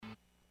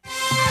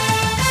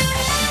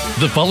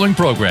The following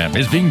program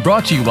is being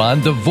brought to you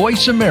on the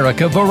Voice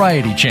America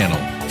Variety Channel.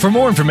 For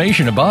more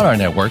information about our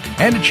network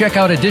and to check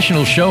out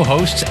additional show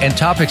hosts and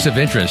topics of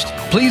interest,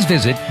 please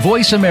visit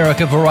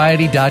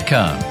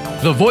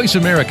voiceamericavariety.com. The Voice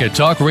America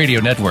Talk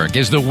Radio Network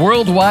is the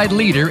worldwide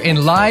leader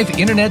in live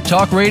Internet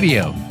talk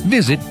radio.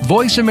 Visit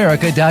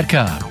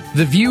voiceamerica.com.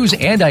 The views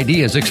and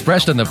ideas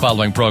expressed on the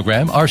following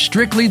program are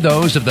strictly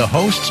those of the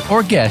hosts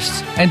or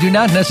guests and do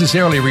not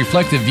necessarily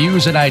reflect the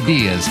views and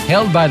ideas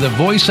held by the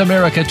Voice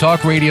America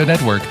Talk Radio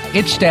Network,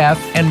 its staff,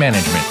 and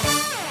management.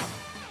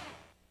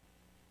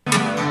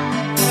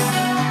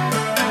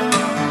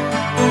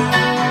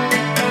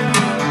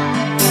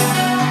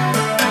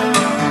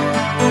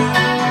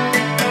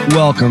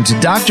 Welcome to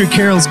Dr.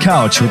 Carol's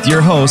Couch with your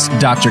host,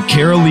 Dr.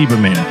 Carol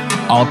Lieberman.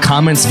 All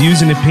comments,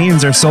 views, and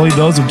opinions are solely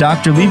those of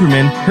Dr.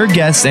 Lieberman, her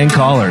guests, and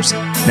callers.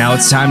 Now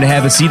it's time to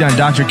have a seat on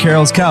Dr.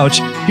 Carol's Couch.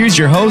 Here's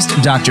your host,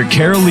 Dr.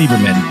 Carol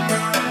Lieberman.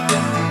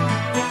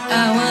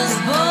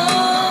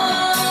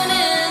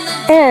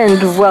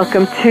 And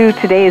welcome to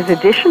today's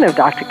edition of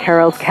Dr.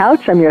 Carol's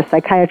Couch. I'm your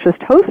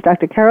psychiatrist host,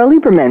 Dr. Carol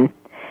Lieberman.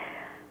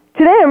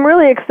 Today I'm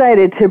really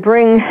excited to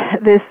bring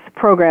this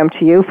program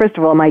to you. First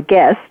of all, my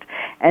guest.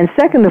 And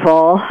second of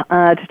all,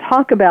 to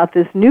talk about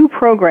this new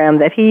program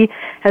that he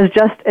has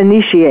just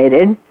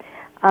initiated.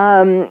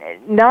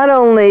 Not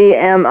only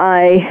am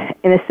I,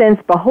 in a sense,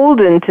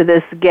 beholden to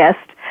this guest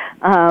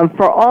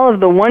for all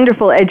of the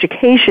wonderful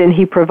education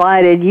he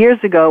provided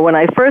years ago when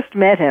I first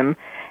met him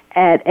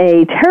at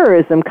a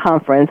terrorism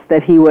conference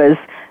that he was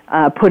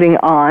putting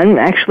on,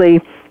 actually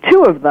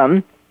two of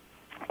them,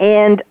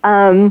 and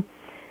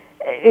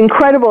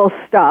incredible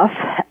stuff,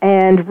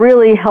 and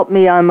really helped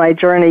me on my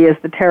journey as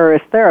the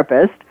terrorist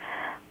therapist.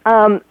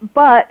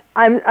 But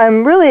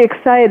I'm really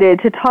excited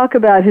to talk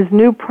about his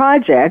new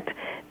project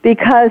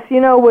because,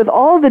 you know, with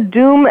all the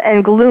doom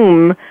and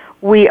gloom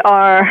we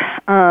are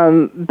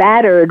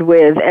battered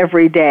with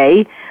every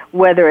day,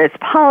 whether it's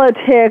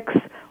politics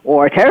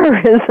or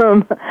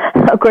terrorism.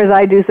 Of course,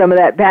 I do some of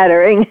that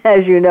battering,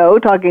 as you know,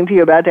 talking to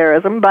you about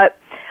terrorism, but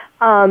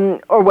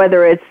or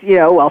whether it's, you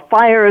know, well,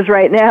 fires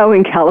right now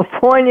in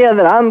California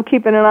that I'm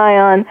keeping an eye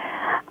on.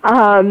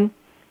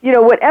 You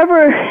know,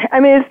 whatever, I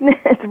mean,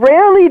 it's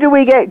rarely do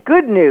we get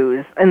good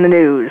news in the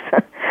news,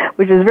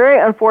 which is very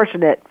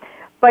unfortunate.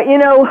 But, you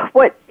know,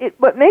 what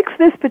makes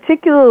this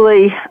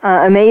particularly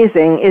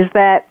amazing is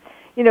that,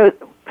 you know,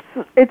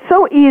 it's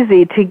so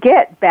easy to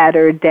get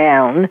battered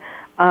down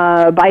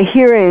by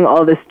hearing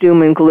all this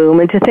doom and gloom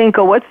and to think,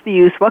 oh, what's the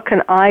use? What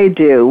can I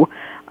do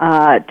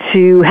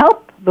to help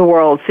the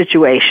world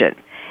situation?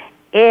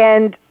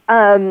 And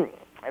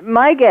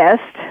my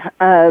guest,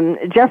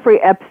 Jeffrey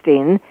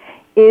Epstein,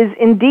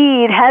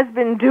 has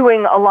been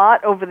doing a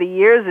lot over the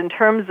years in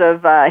terms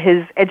of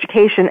his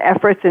education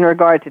efforts in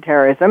regard to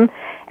terrorism.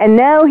 And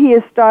now he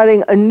is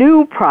starting a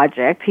new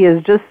project. He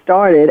has just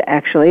started,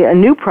 actually, a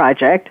new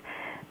project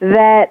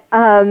that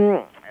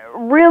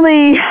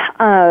really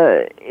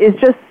is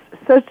just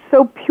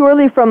so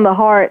purely from the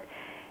heart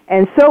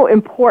and so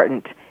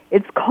important.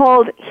 It's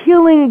called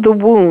Healing the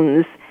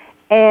Wounds,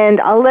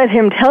 and I'll let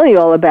him tell you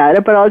all about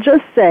it, but I'll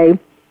just say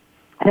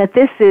that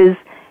this is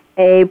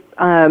a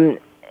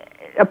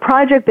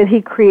project that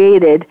he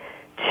created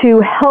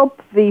to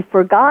help the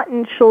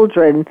forgotten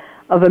children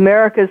of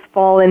America's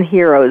fallen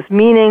heroes,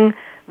 meaning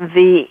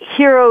the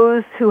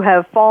heroes who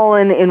have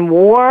fallen in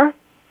war,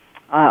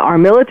 our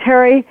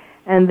military,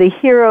 and the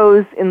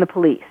heroes in the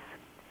police.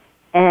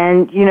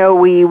 And, you know,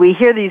 we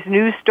hear these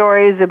news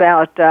stories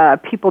about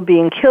people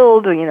being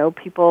killed, or, you know,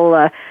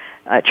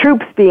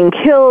 troops being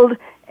killed,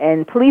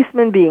 and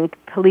policemen being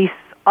police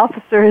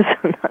officers,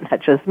 not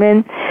just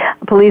men,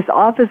 police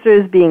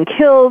officers being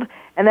killed,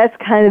 and that's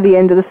kind of the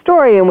end of the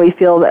story, and we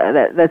feel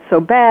that's so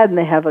bad, and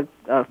they have a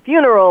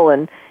funeral,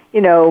 and,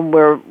 you know,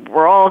 we're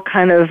all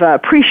kind of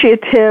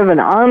appreciative and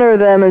honor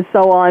them and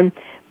so on.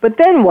 But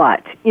then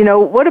what? You know,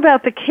 what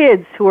about the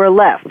kids who are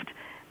left?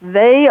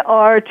 They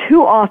are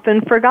too often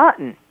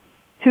forgotten,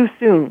 too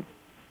soon.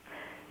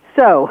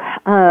 So,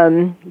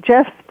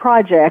 Jeff's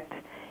project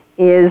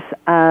is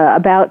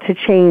about to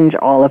change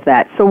all of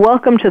that. So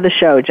welcome to the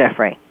show,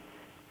 Jeffrey.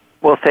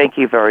 Well, thank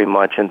you very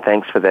much, and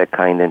thanks for that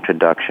kind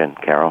introduction,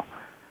 Carol.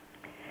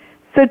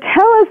 So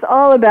tell us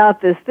all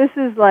about this. This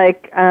is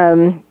like,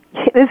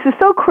 this is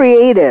so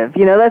creative.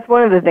 You know, that's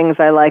one of the things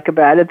I like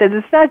about it, that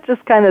it's not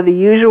just kind of the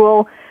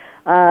usual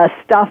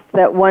stuff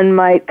that one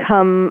might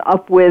come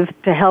up with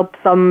to help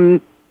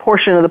some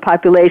portion of the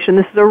population.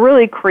 This is a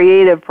really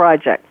creative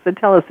project. So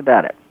tell us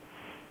about it.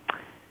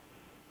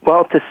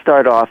 Well, to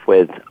start off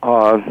with,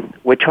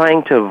 we're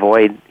trying to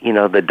avoid, you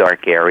know, the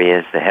dark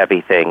areas, the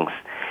heavy things,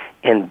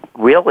 and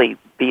really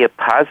be a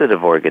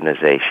positive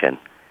organization.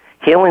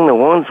 Healing the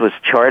Wounds was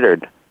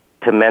chartered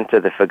to mentor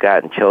the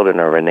forgotten children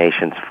of our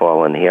nation's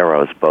fallen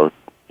heroes, both,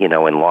 you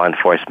know, in law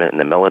enforcement and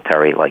the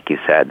military, like you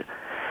said.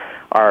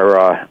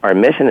 Our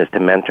mission is to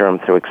mentor them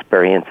through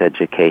experience,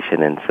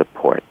 education, and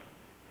support.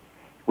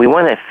 We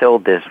want to fill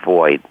this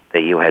void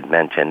that you had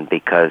mentioned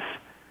because,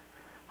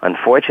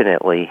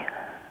 unfortunately,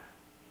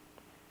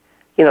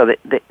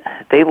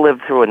 they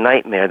lived through a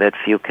nightmare that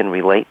few can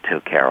relate to,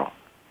 Carol.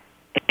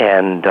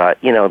 And,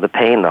 the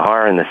pain, the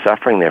horror, and the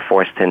suffering they're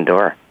forced to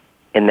endure.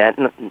 And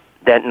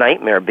that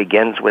nightmare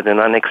begins with an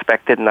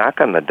unexpected knock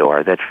on the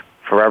door that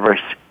forever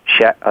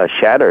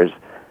shatters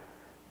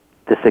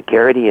the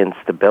security and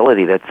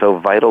stability that's so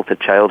vital to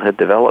childhood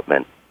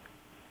development.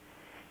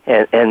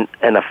 And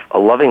a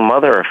loving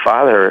mother or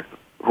father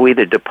who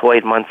either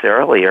deployed months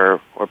earlier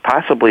or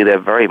possibly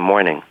that very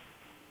morning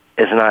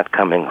is not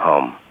coming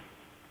home.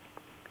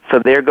 So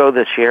there go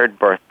the shared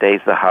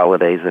birthdays, the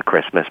holidays, the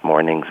Christmas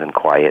mornings, and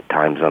quiet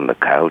times on the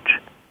couch.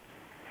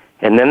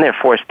 And then they're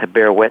forced to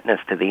bear witness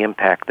to the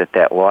impact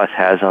that loss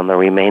has on the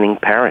remaining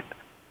parent.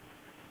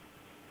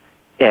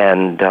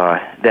 And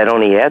that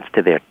only adds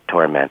to their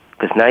torment,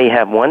 because now you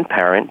have one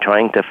parent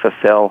trying to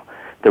fulfill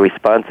the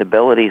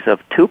responsibilities of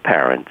two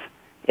parents,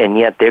 and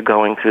yet they're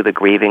going through the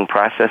grieving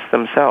process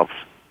themselves.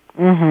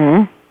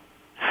 Mm-hmm.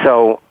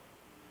 So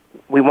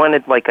we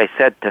wanted, like I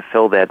said, to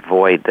fill that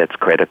void that's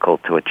critical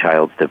to a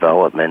child's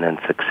development and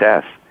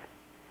success.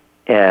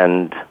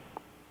 And,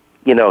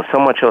 so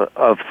much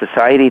of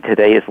society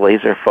today is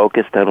laser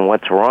focused on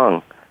what's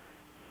wrong.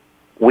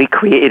 We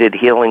created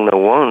Healing the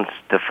Wounds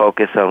to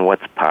focus on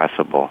what's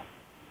possible.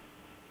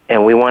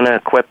 And we want to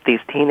equip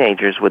these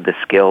teenagers with the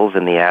skills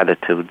and the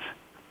attitudes,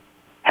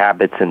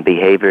 habits, and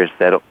behaviors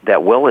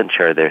that will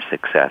ensure their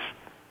success.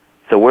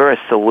 So we're a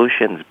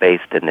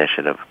solutions-based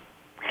initiative.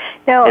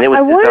 Now, I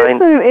want to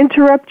sort of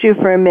interrupt you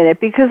for a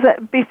minute, because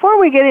before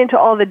we get into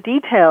all the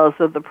details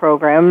of the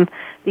program,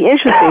 the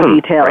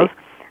interesting details, right.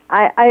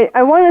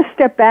 I want to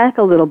step back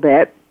a little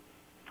bit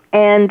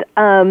and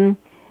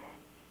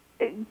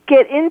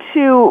get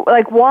into,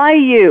 why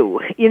you?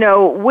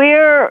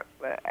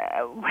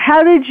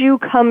 How did you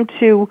come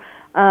to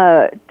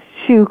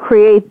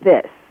create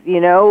this?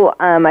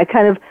 I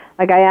kind of,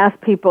 I ask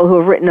people who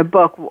have written a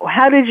book,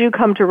 how did you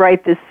come to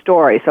write this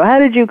story? So how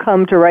did you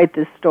come to write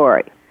this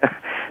story?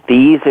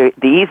 The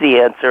easy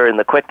answer and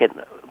the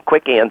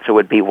quick answer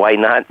would be, why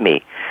not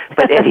me?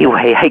 But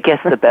anyway, I guess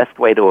the best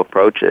way to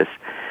approach this,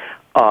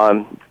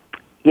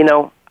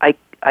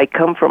 I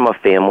come from a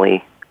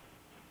family,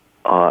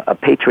 a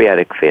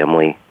patriotic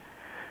family,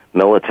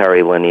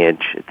 military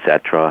lineage,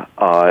 etc.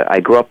 I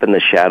grew up in the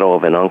shadow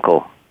of an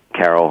uncle,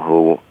 Carol,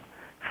 who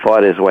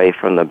fought his way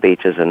from the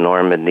beaches of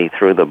Normandy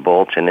through the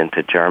Bulge and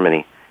into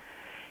Germany.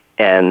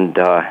 And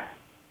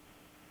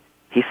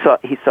he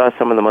saw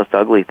some of the most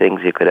ugly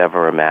things you could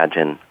ever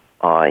imagine.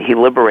 He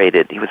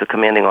was a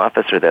commanding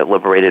officer that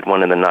liberated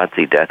one of the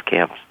Nazi death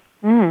camps.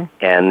 Mm.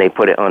 And they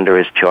put it under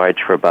his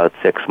charge for about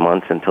 6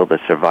 months until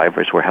the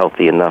survivors were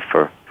healthy enough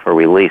for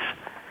release.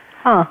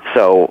 Huh.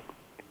 So,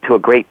 to a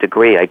great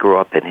degree, I grew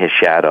up in his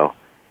shadow,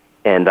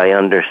 and I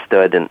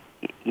understood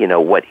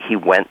what he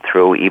went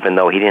through, even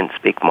though he didn't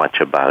speak much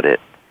about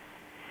it.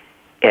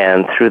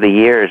 And through the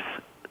years,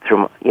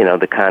 through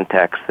the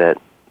contacts that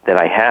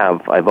I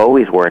have, I've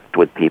always worked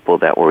with people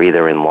that were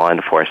either in law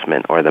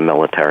enforcement or the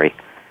military.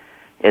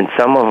 And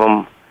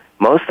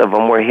most of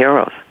them were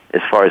heroes,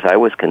 as far as I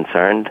was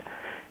concerned.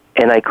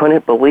 And I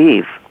couldn't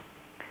believe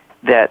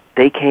that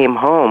they came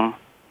home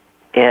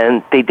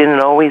and they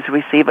didn't always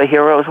receive a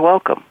hero's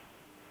welcome.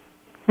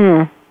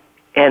 Hmm.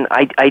 And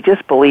I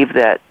just believe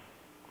that,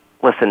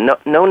 listen,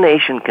 no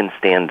nation can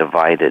stand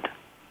divided,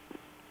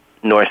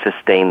 nor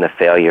sustain the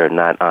failure of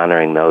not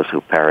honoring those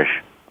who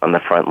perish on the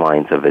front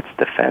lines of its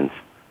defense.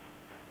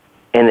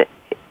 And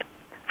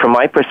from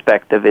my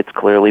perspective, it's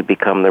clearly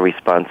become the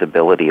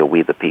responsibility of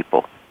we the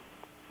people.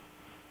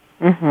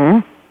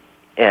 Mm-hmm.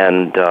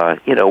 And,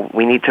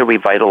 we need to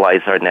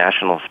revitalize our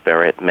national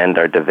spirit, mend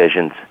our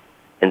divisions,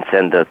 and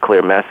send a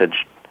clear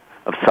message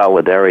of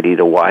solidarity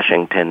to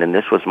Washington. And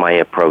this was my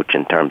approach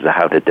in terms of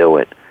how to do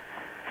it.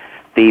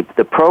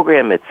 The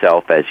program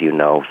itself, as you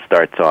know,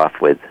 starts off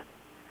with,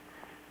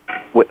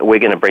 we're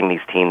going to bring these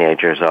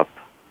teenagers up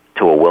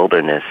to a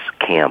wilderness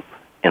camp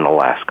in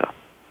Alaska.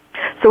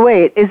 So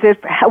wait,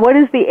 what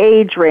is the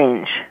age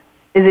range?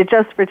 Is it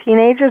just for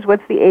teenagers?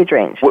 What's the age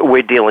range?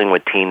 We're dealing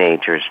with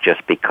teenagers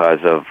just because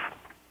of,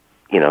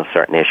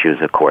 certain issues,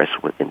 of course,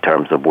 in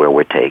terms of where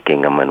we're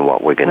taking them and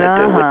what we're going to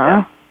do with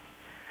them.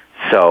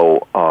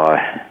 So,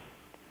 I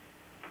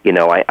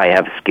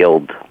have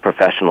skilled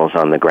professionals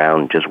on the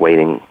ground just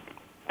waiting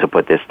to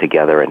put this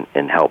together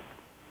and help,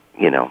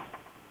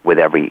 with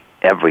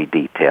every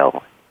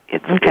detail.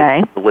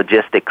 The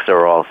logistics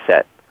are all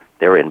set.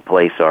 They're in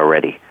place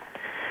already.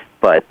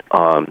 But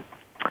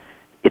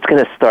it's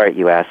going to start,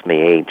 you asked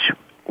me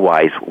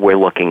age-wise, we're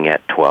looking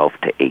at 12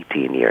 to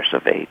 18 years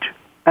of age.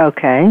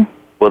 Okay.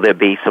 Will there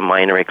be some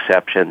minor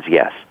exceptions?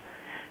 Yes.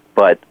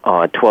 But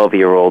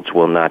 12-year-olds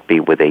will not be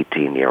with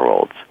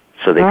 18-year-olds,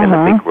 so they're going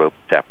to be grouped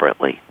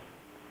separately.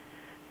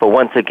 But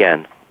once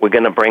again, we're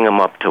going to bring them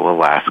up to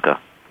Alaska.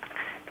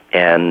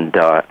 And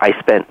I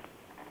spent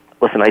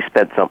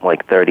something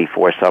like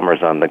 34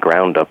 summers on the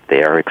ground up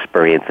there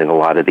experiencing a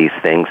lot of these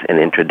things and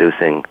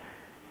introducing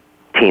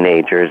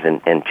teenagers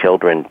and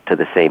children to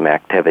the same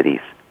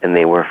activities. And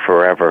they were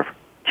forever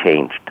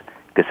changed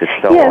because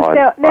it's so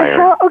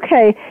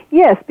awe-inspiring.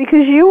 Yes,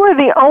 because you were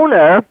the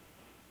owner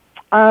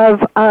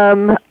of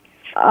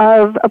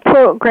a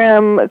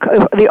program,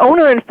 the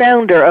owner and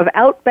founder of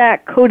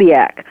Outback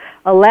Kodiak,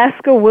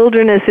 Alaska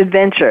Wilderness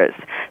Adventures.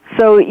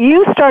 So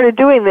you started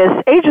doing this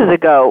ages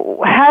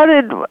ago. How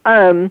did,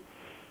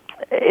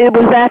 it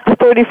was after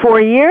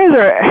 34 years,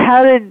 or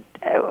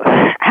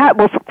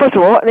well, first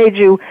of all, what made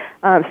you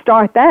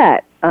start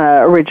that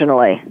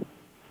originally?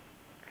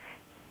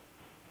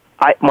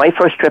 My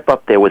first trip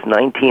up there was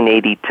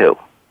 1982.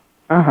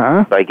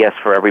 Uh-huh. So I guess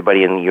for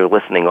everybody in your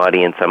listening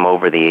audience, I'm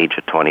over the age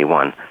of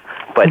 21.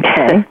 But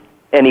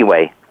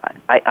anyway,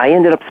 I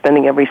ended up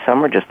spending every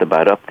summer just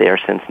about up there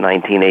since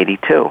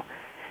 1982.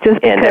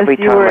 Just and every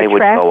time I would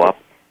go up,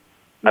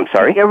 I'm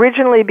sorry?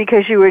 Originally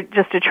because you were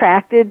just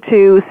attracted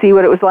to see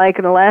what it was like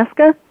in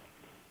Alaska?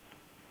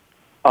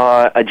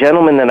 A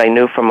gentleman that I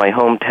knew from my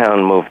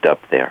hometown moved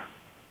up there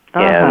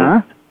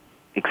and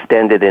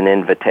extended an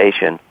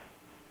invitation.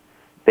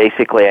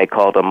 Basically, I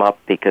called him up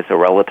because a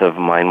relative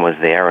of mine was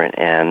there,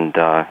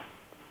 and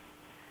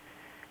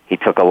he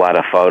took a lot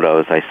of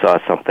photos. I saw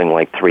something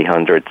like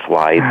 300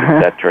 slides,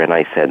 etc., and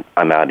I said,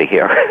 I'm out of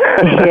here.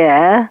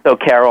 Yeah. So,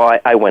 Carol,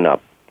 I went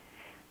up,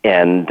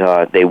 and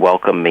they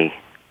welcomed me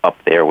up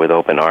there with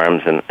open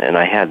arms, and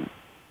I had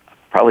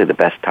probably the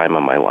best time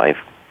of my life.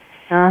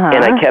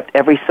 And I kept,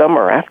 every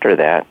summer after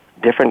that,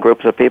 different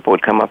groups of people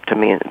would come up to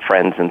me and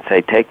friends and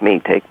say, take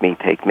me, take me,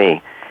 take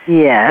me.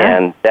 Yeah.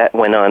 And that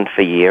went on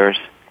for years,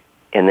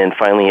 and then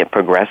finally it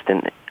progressed,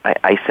 and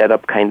I set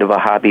up kind of a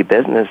hobby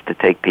business to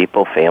take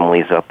people,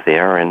 families up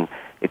there, and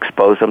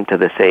expose them to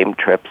the same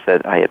trips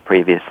that I had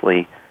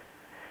previously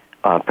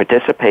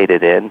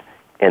participated in,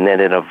 and then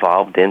it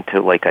evolved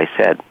into, like I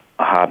said,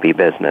 a hobby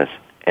business.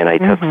 And I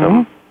took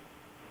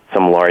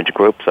some large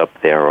groups up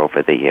there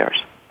over the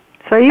years.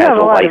 So you have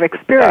a lot of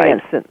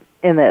experience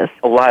in this.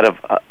 A lot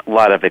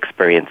of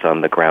experience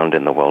on the ground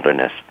in the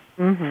wilderness.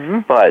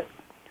 But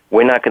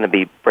we're not going to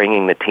be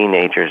bringing the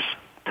teenagers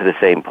to the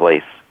same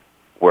place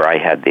where I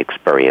had the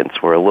experience.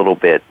 We're a little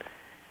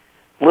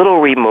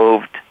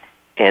removed,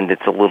 and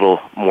it's a little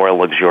more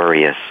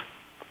luxurious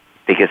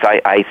because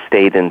I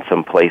stayed in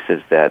some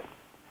places that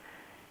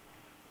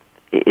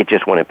it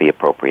just wouldn't be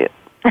appropriate.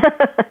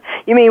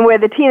 You mean where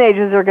the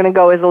teenagers are going to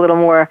go is a little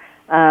more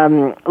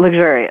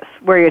luxurious,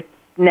 where you're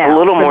now? A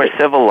little more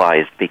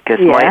civilized, because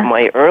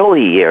my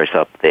early years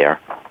up there,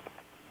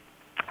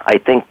 I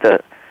think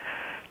the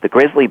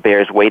grizzly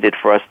bears waited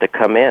for us to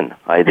come in.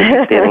 I'd be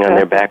standing on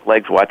their back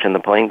legs watching the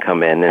plane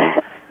come in,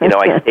 and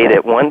I stayed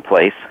at one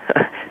place.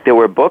 There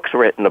were books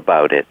written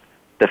about it.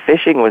 The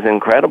fishing was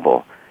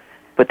incredible,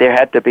 but there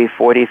had to be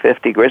 40,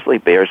 50 grizzly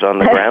bears on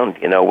the ground,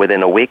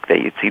 within a week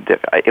that you'd see.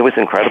 It was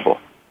incredible.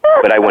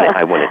 But I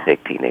wouldn't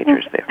take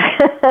teenagers there.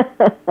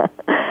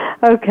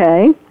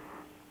 Okay.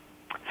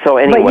 So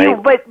anyway,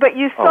 but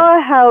you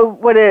saw how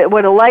what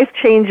a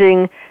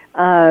life-changing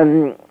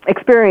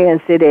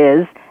experience it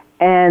is,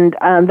 and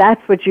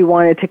that's what you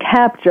wanted to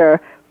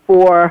capture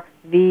for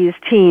these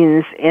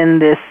teens in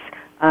this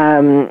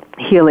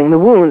healing the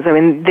wounds. I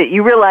mean, that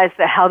you realized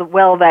that how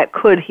well that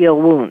could heal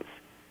wounds.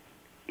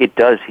 It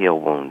does heal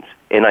wounds,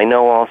 and I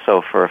know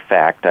also for a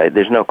fact,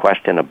 there's no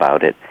question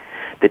about it,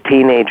 the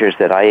teenagers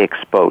that I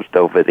exposed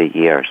over the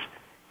years,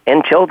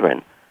 and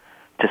children,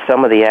 to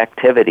some of the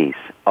activities,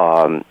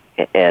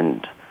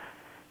 and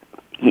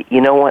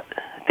you know what?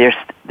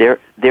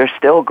 They're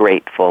still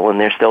grateful, and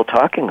they're still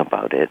talking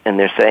about it, and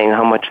they're saying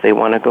how much they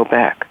want to go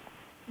back.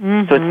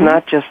 So it's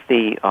not just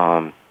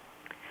the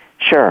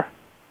sure,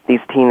 these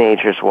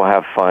teenagers will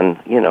have fun,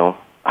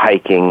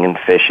 hiking and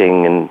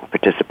fishing and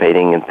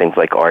participating in things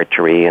like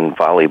archery and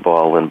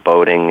volleyball and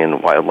boating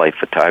and wildlife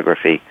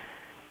photography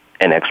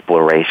and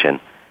exploration.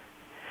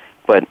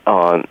 But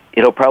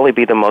it'll probably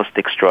be the most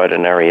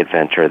extraordinary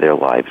adventure of their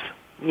lives.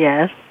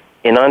 Yes.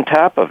 And on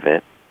top of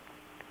it,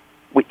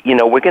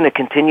 we're going to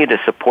continue to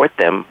support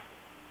them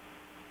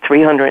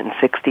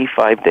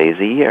 365 days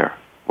a year.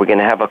 We're going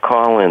to have a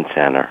call-in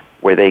center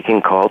where they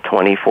can call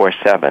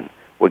 24/7.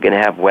 We're going to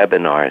have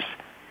webinars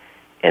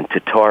and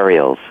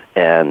tutorials,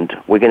 and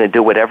we're going to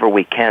do whatever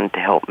we can to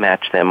help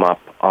match them up.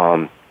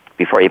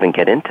 Before I even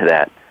get into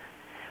that,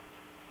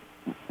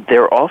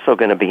 they're also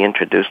going to be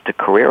introduced to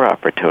career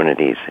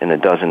opportunities in a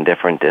dozen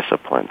different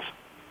disciplines.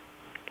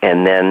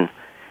 And then,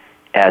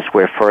 as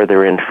we're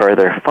further and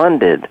further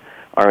funded,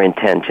 our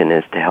intention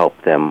is to help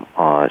them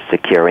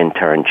secure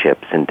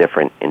internships in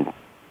different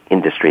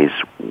industries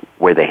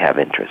where they have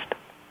interest.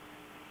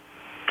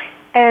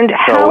 And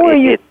how are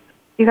you...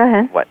 You go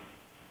ahead. What?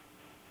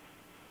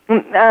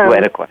 You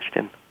had a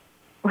question.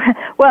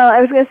 Well, I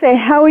was going to say,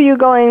 how are you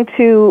going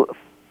to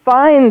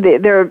find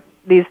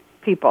these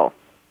people,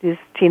 these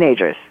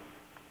teenagers?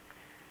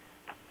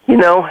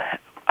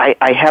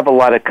 I have a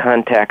lot of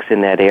contacts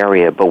in that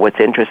area, but what's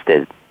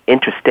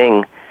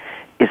interesting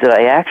is that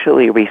I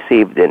actually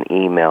received an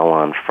email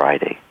on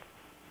Friday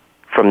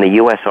from the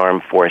U.S.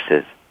 Armed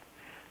Forces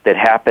that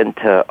happened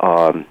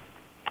to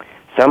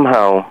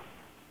somehow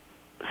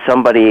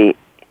somebody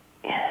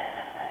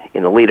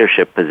in a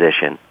leadership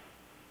position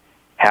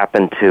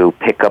happened to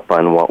pick up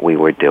on what we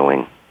were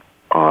doing.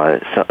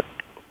 So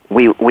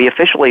we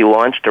officially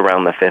launched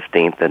around the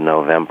 15th of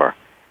November,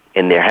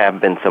 and there have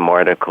been some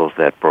articles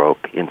that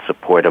broke in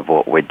support of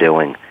what we're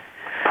doing.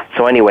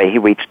 So anyway, he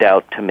reached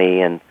out to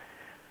me, and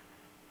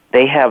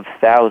they have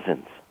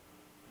thousands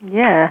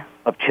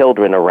of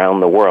children around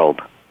the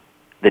world,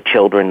 the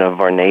children of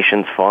our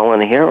nation's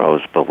fallen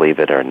heroes, believe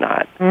it or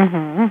not.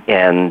 Mm-hmm.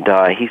 And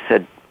he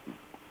said,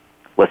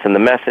 listen, the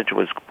message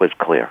was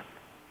clear.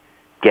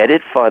 Get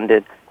it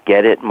funded,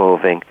 get it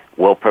moving,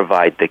 we'll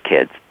provide the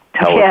kids.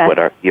 Tell us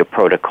what your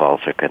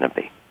protocols are going to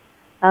be.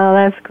 Oh,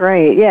 that's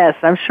great. Yes,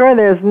 I'm sure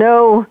there's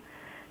no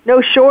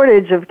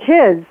shortage of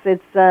kids.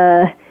 It's,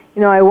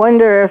 I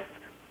wonder if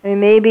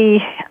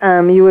maybe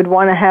you would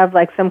want to have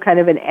like some kind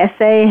of an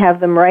essay, have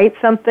them write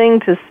something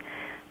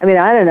I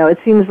don't know. It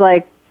seems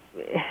like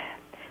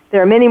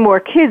there are many more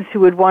kids who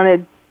would want to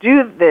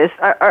do this.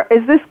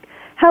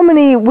 How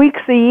many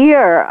weeks a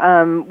year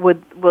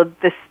would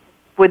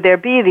there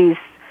be these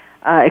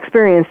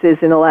experiences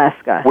in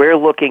Alaska? We're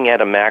looking at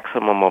a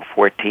maximum of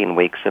 14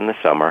 weeks in the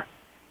summer.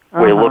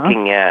 We're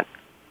looking at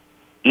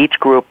each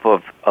group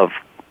of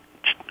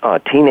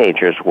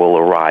teenagers will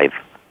arrive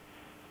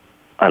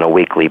on a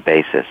weekly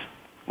basis.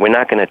 We're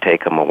not going to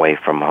take them away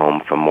from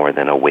home for more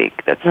than a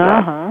week. That's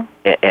not.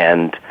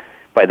 And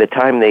by the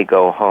time they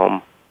go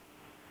home,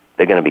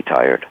 they're going to be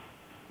tired.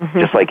 Mm-hmm.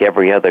 Just like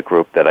every other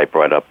group that I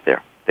brought up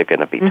there, they're going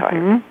to be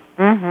tired.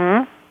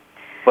 Mm-hmm.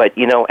 But,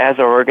 as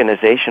our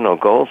organizational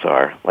goals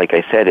are, like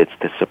I said, it's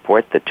to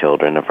support the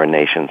children of our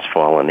nation's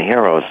fallen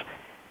heroes.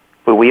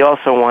 But we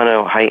also want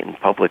to heighten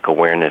public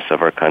awareness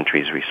of our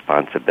country's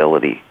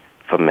responsibility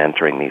for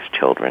mentoring these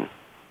children.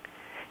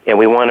 And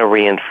we want to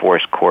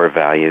reinforce core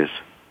values,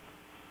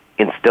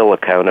 instill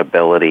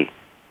accountability,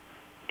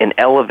 and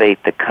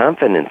elevate the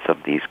confidence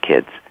of these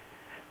kids.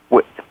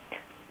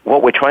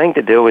 What we're trying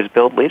to do is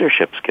build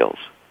leadership skills.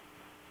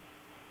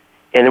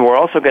 And we're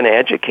also going to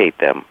educate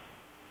them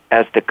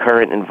as to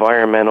current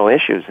environmental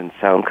issues and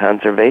sound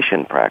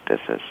conservation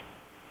practices.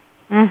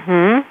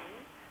 Mm-hmm.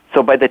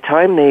 So by the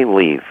time they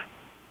leave,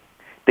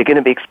 they're going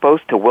to be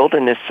exposed to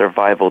wilderness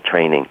survival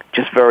training,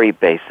 just very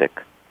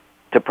basic,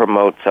 to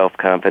promote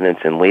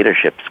self-confidence and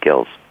leadership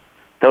skills.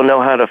 They'll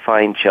know how to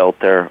find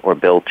shelter or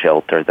build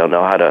shelter. They'll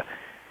know how to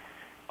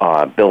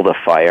build a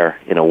fire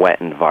in a wet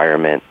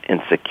environment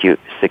and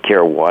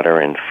secure water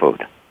and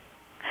food.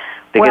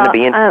 I'm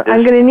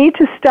going to need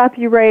to stop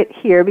you right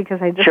here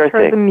because I just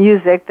heard the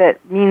music.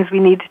 That means we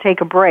need to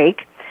take a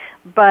break.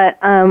 But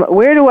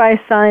where do I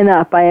sign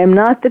up? I am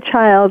not the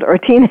child or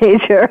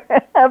teenager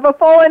of a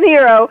fallen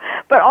hero,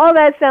 but all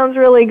that sounds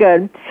really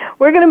good.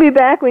 We're going to be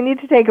back. We need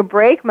to take a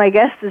break. My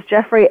guest is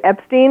Jeffrey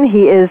Epstein.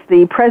 He is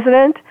the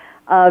president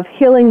of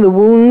Healing the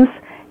Wounds,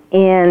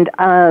 and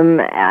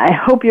I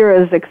hope you're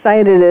as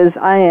excited as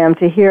I am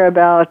to hear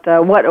about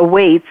what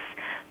awaits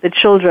the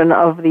children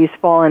of these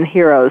fallen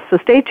heroes. So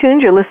stay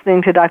tuned. You're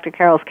listening to Dr.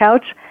 Carol's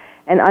Couch,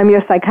 and I'm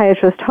your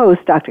psychiatrist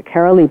host, Dr.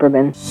 Carol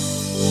Lieberman.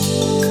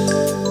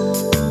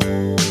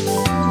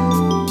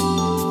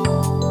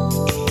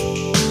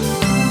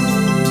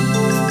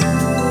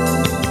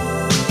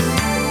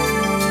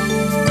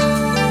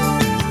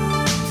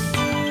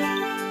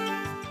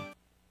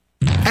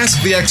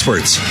 Ask the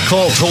experts.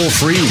 Call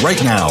toll-free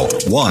right now,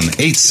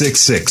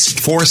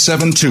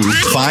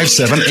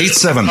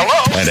 1-866-472-5787.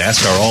 And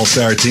ask our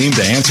All-Star team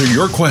to answer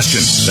your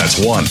question. That's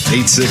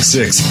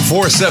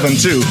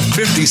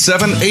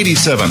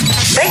 1-866-472-5787.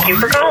 Thank you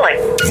for calling.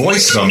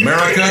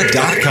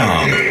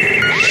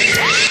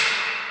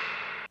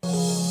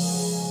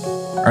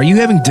 VoiceAmerica.com. Are you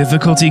having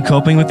difficulty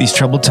coping with these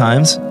troubled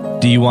times?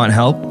 Do you want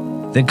help?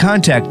 Then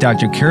contact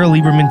Dr. Carol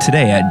Lieberman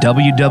today at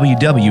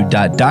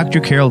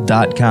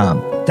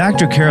www.drcarol.com.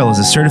 Dr. Carol is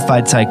a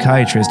certified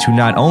psychiatrist who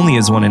not only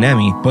has won an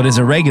Emmy, but is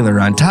a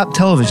regular on top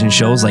television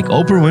shows like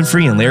Oprah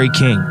Winfrey and Larry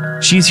King.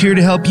 She's here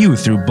to help you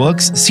through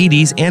books,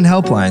 CDs, and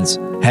helplines.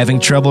 Having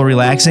trouble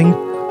relaxing?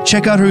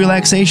 Check out her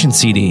relaxation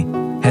CD.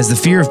 Has the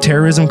fear of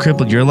terrorism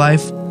crippled your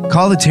life?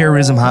 Call the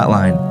terrorism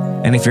hotline.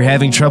 And if you're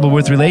having trouble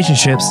with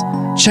relationships,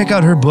 check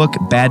out her book,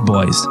 Bad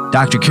Boys.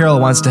 Dr. Carol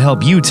wants to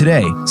help you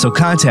today, so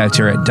contact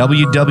her at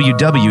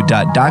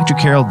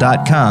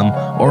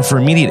www.drcarol.com or for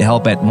immediate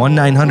help at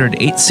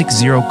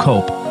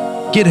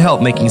 1-900-860-COPE. Get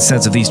help making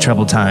sense of these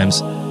troubled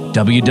times.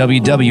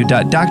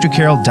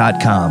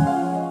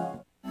 www.drcarol.com.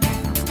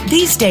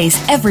 These days,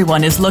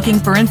 everyone is looking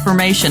for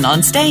information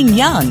on staying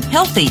young,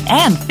 healthy,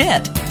 and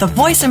fit. The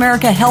Voice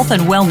America Health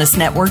and Wellness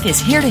Network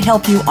is here to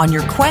help you on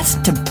your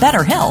quest to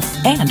better health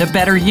and a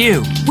better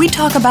you. We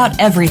talk about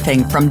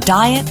everything from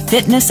diet,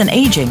 fitness, and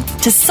aging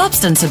to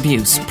substance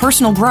abuse,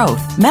 personal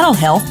growth, mental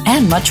health,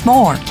 and much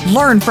more.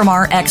 Learn from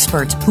our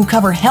experts who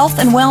cover health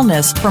and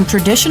wellness from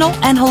traditional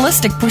and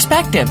holistic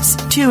perspectives.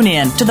 Tune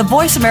in to the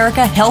Voice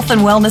America Health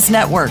and Wellness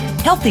Network.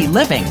 Healthy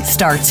living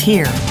starts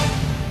here.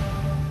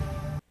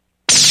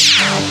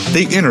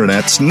 The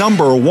Internet's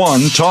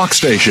 #1 talk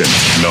station.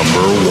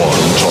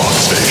 #1 talk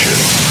station.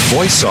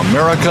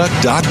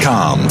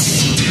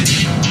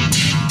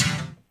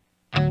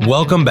 VoiceAmerica.com.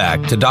 Welcome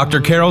back to Dr.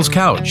 Carol's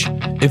Couch.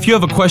 If you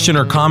have a question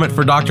or comment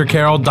for Dr.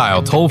 Carol,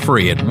 dial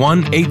toll-free at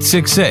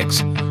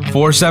 1-866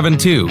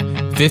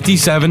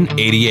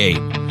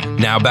 888-472-5788.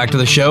 Now back to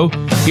the show.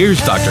 Here's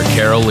Dr.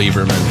 Carol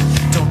Lieberman.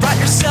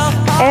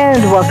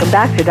 And welcome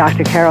back to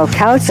Dr. Carol's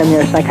Couch. I'm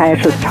your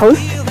psychiatrist host,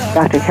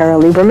 Dr.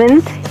 Carol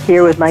Lieberman,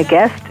 here with my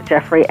guest,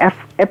 Jeffrey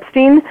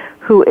Epstein,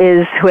 who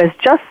has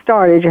just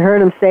started. You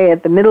heard him say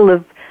at the middle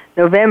of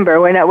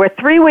November. We're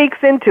 3 weeks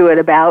into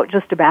it,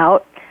 just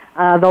about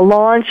the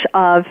launch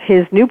of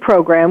his new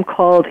program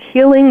called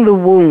Healing the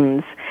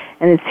Wounds,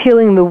 and it's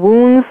healing the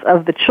wounds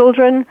of the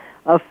children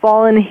of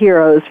fallen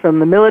heroes from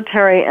the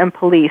military and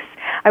police.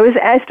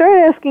 I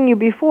started asking you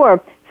before,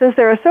 since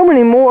there are so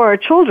many more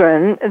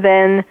children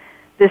than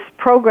this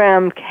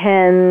program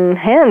can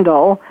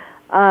handle,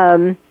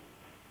 are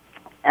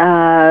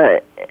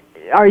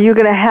you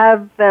going to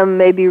have them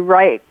maybe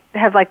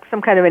have like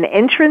some kind of an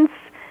entrance,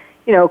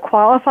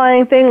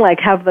 qualifying thing, like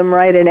have them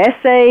write an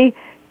essay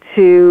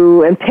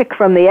and pick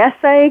from the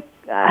essay?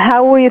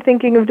 How were you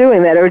thinking of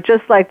doing that, or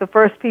just like the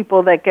first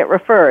people that get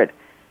referred?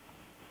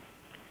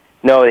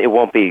 No, it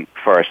won't be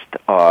first.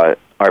 Our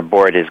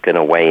board is going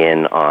to weigh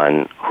in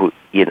on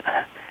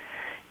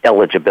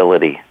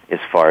eligibility as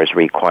far as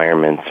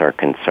requirements are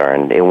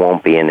concerned. It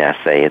won't be an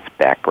essay; it's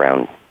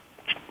background.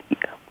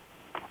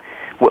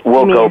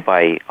 We'll go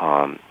by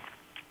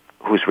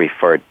who's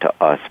referred to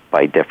us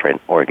by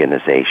different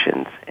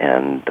organizations,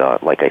 and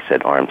like I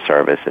said, armed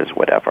services,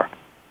 whatever,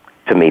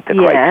 to meet the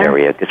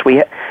criteria. Because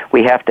we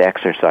have to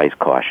exercise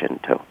caution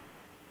too.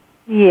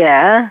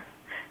 Yeah.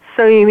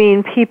 So you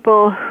mean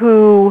people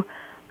who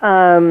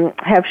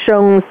have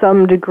shown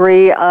some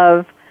degree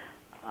of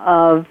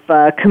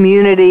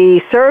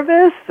community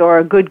service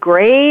or good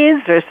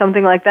grades or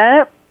something like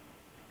that?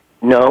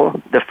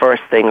 No, the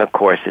first thing, of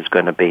course, is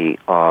going to be,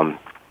 no,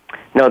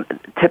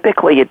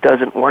 typically it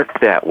doesn't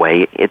work that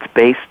way. It's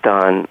based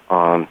on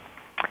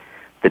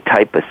the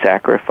type of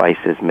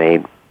sacrifices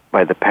made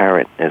by the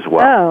parent as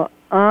well.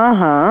 Oh,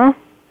 uh-huh.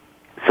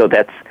 So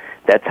that's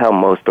how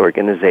most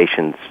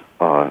organizations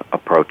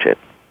approach it.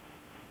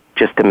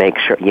 Just to make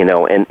sure,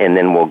 and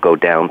then we'll go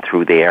down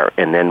through there,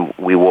 and then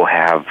we will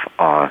have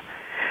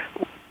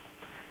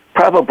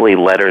probably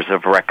letters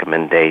of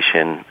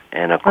recommendation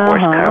and, of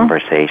course,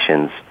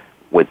 conversations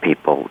with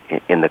people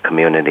in the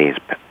communities,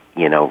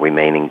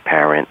 remaining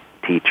parent,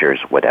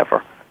 teachers,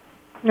 whatever.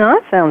 No,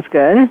 that sounds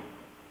good.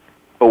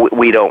 But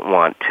we don't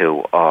want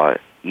to,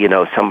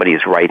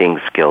 somebody's writing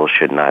skills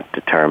should not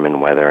determine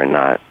whether or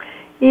not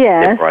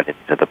they're brought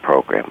into the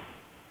program.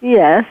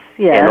 Yes.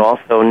 And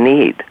also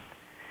need.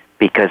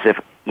 Because if,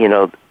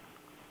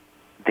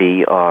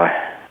 the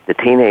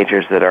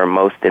teenagers that are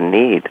most in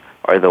need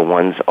are the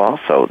ones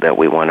also that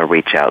we want to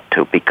reach out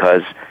to,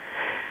 because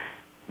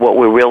what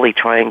we're really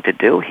trying to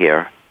do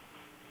here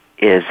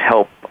is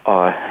help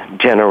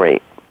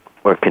generate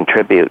or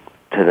contribute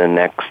to the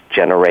next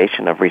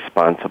generation of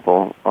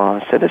responsible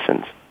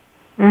citizens.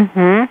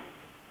 Mm-hmm.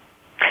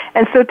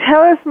 And so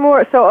tell us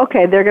more. So,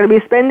 they're going to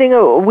be spending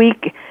a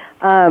week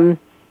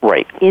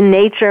right in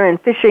nature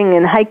and fishing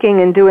and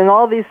hiking and doing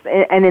all these,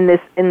 and in this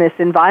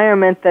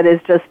environment that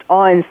is just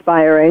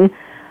awe-inspiring.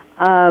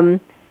 And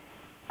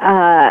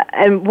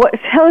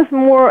tell us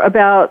more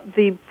about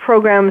the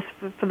programs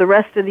for the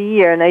rest of the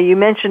year. Now, you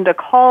mentioned a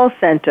call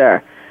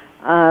center.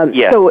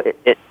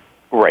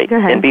 Right.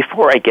 And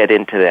before I get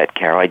into that,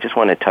 Carol, I just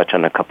want to touch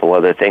on a couple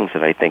other things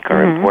that I think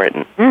are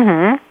important.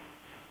 Mm-hmm.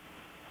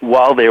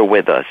 While they're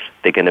with us,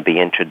 they're going to be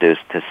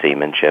introduced to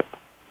seamanship,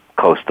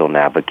 coastal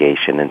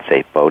navigation, and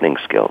safe boating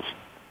skills.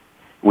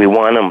 We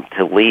want them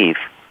to leave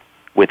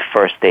with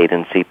first aid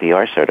and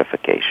CPR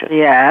certification.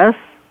 Yes.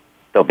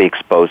 They'll be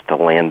exposed to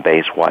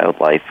land-based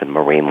wildlife and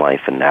marine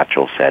life and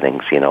natural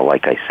settings,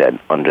 like I said,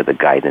 under the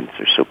guidance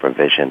or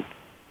supervision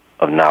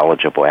of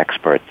knowledgeable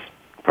experts,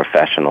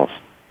 professionals.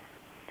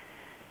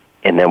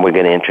 And then we're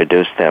going to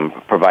introduce them,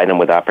 provide them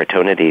with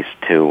opportunities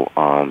to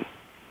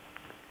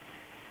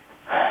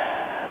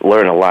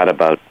learn a lot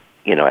about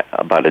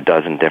a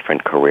dozen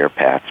different career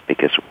paths,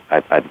 because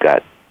I've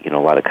got, a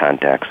lot of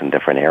contacts in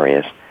different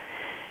areas.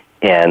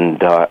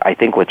 And I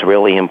think what's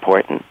really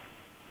important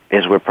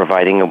is we're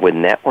providing them with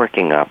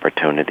networking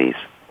opportunities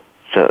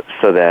so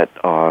that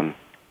to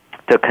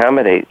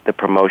accommodate the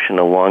promotion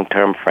of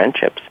long-term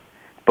friendships,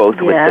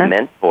 both with the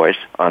mentors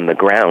on the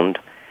ground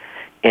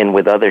and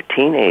with other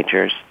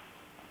teenagers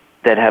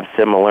that have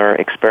similar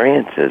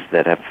experiences,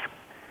 that have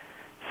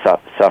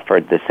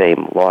suffered the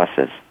same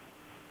losses.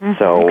 Mm-hmm.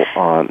 So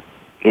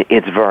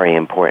it's very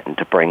important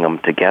to bring them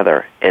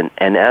together. And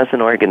as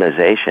an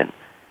organization,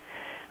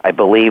 I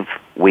believe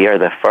we are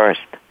the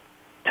first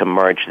to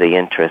merge the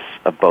interests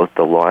of both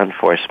the law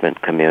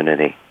enforcement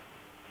community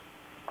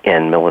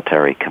and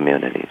military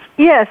communities.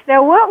 Yes.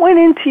 Now, what went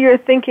into your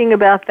thinking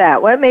about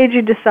that? What made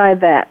you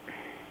decide that?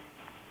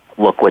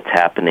 Look what's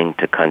happening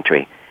to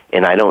country,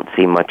 and I don't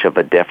see much of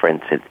a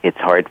difference. It's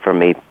hard for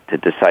me to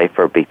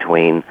decipher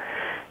between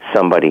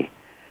somebody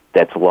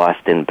that's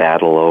lost in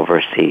battle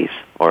overseas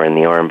or in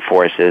the armed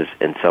forces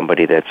and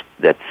somebody that's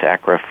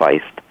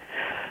sacrificed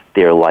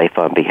their life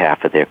on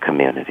behalf of their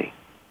community.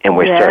 And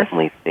we're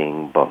certainly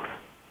seeing both.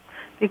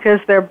 Because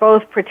they're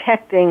both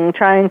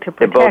trying to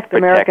protect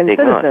American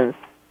citizens. Us.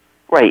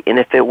 Right, and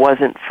if it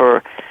wasn't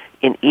for,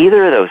 in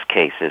either of those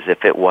cases,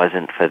 if it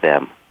wasn't for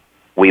them,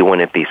 we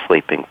wouldn't be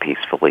sleeping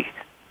peacefully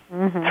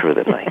through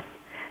the night.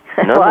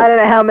 Well, I don't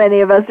know how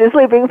many of us are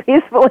sleeping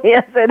peacefully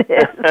as it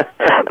is.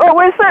 But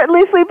we're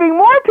certainly sleeping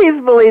more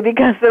peacefully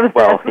because of this.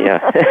 Well,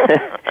 yeah.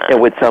 And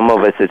with some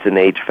of us, it's an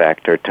age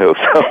factor, too.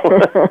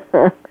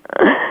 So.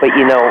 But,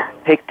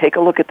 take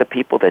a look at the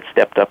people that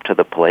stepped up to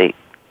the plate.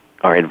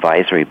 Our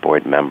advisory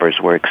board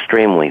members were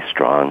extremely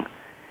strong.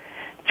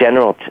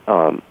 General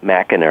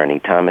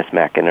McInerney, Thomas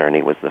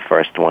McInerney, was the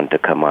first one to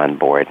come on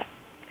board,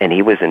 and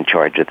he was in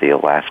charge of the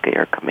Alaska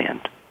Air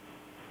Command.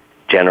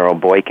 General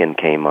Boykin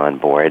came on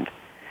board.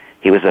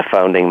 He was a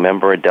founding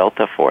member of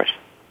Delta Force.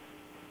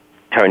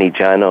 Attorney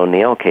John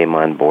O'Neill came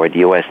on board,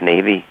 U.S.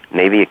 Navy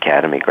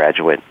Academy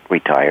graduate,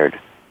 retired.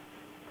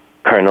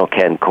 Colonel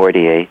Ken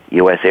Cordier,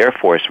 U.S. Air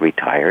Force,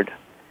 retired.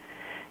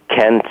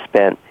 Ken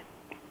spent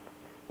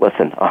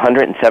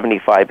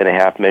 175 and a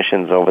half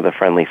missions over the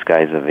friendly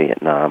skies of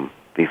Vietnam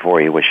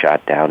before he was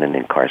shot down and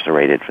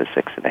incarcerated for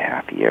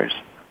 6.5 years.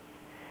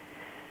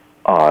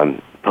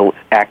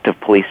 Active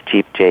Police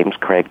Chief James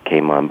Craig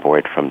came on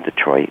board from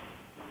Detroit.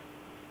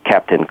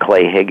 Captain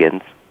Clay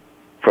Higgins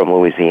from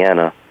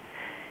Louisiana.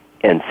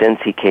 And since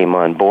he came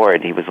on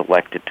board, he was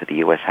elected to the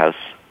U.S. House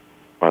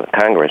or the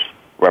Congress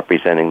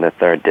representing the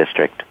 3rd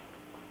District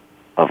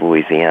of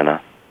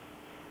Louisiana.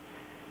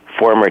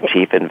 Former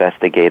Chief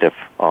Investigative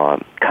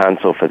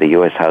Counsel for the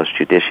U.S. House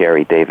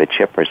Judiciary, David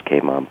Chippers,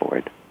 came on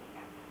board.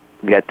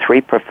 We got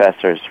 3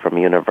 professors from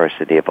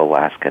University of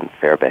Alaska in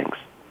Fairbanks.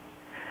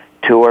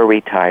 2 are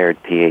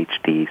retired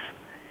PhDs.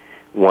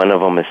 One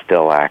of them is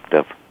still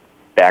active.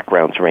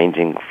 Backgrounds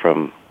ranging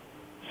from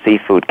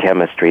seafood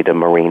chemistry to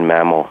marine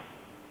mammal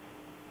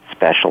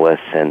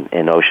specialists and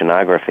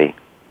oceanography.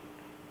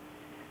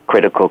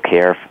 Critical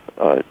care,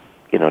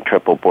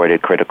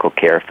 triple-boarded critical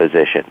care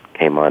physician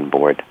came on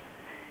board.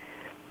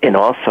 And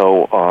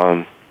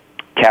also,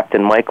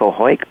 Captain Michael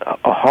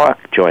Hawk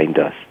joined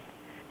us.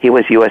 He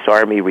was U.S.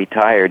 Army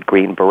retired,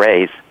 Green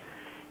Berets,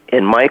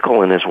 and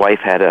Michael and his wife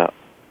had a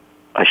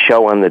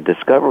show on the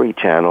Discovery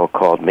Channel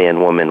called Man,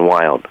 Woman,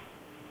 Wild.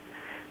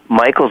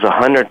 Michael's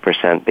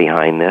 100%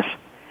 behind this.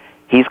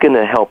 He's going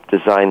to help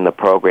design the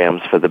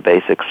programs for the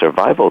basic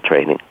survival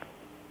training,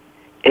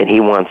 and he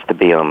wants to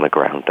be on the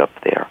ground up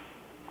there.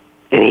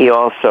 And he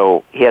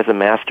has a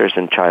master's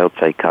in child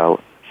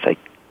psychology,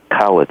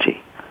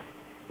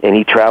 and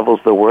he travels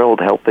the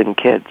world helping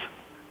kids.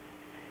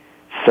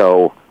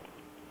 So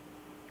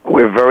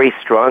we're very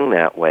strong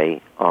that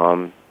way.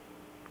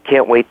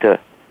 Can't wait to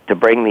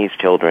bring these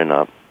children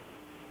up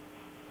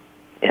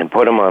and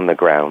put them on the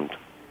ground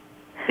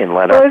and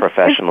let our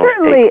professionals take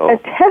over. It's certainly a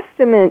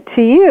testament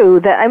to you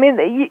that,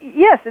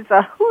 yes, it's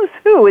a who's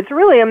who. It's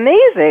really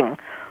amazing,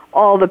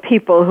 all the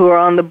people who are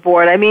on the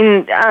board.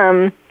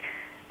 That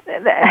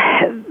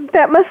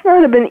must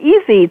not have been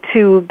easy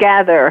to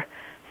gather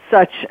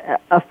such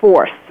a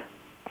force.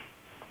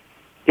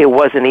 It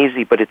wasn't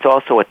easy, but it's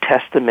also a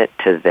testament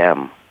to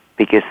them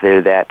because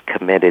they're that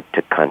committed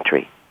to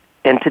country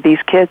and to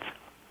these kids.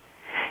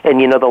 And,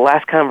 the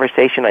last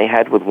conversation I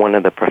had with one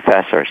of the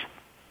professors,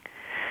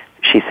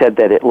 she said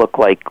that it looked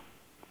like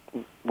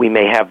we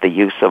may have the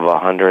use of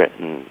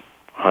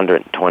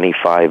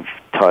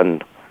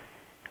 125-ton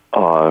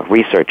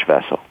research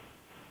vessel.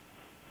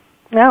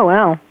 Oh,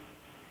 wow.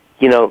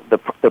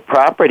 The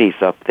properties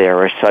up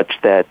there are such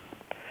that,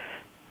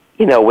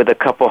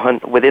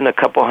 within a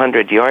couple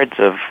hundred yards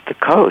of the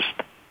coast,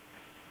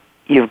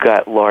 you've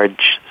got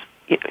large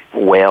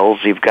whales,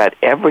 you've got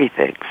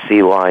everything,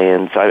 sea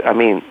lions,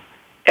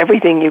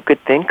 everything you could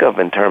think of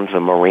in terms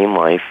of marine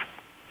life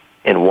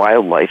and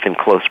wildlife in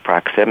close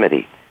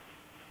proximity.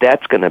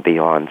 That's going to be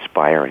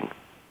awe-inspiring.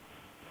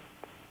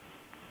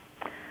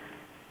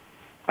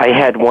 I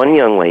had one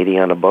young lady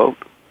on a boat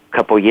a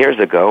couple years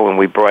ago, and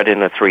we brought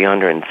in a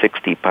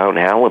 360-pound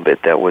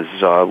halibut that was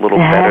a little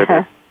better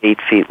than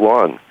 8 feet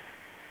long.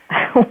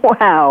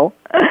 Wow.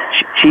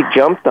 She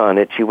jumped on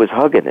it. She was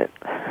hugging it.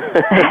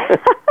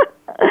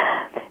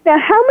 Now,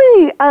 how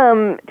many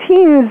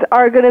teams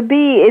are going to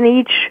be in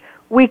each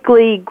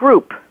weekly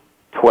group?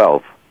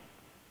 12.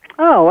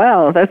 Oh,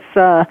 wow. That's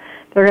they're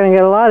going to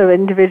get a lot of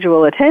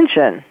individual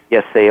attention.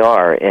 Yes, they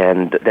are,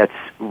 and that's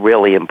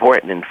really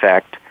important. In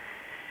fact,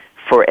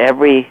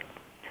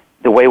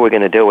 the way we're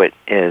going to do it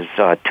is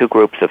 2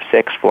 groups of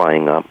 6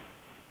 flying up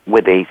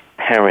with a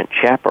parent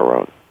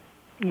chaperone.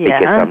 Yeah.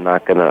 Because I'm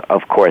not going to,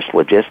 of course,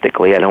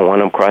 logistically, I don't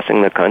want them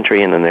crossing the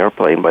country in an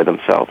airplane by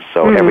themselves.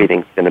 So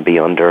everything's going to be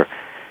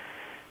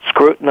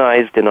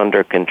scrutinized and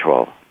under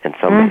control, and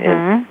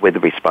with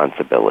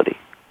responsibility.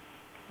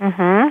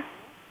 Mm-hmm.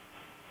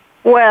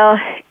 Well,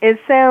 it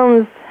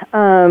sounds.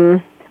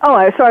 So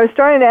I was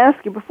starting to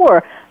ask you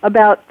before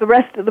about the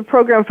rest of the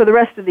program for the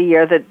rest of the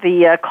year.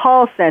 The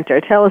call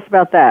center. Tell us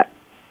about that.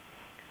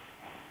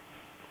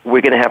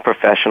 We're going to have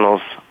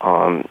professionals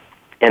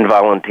and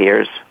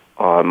volunteers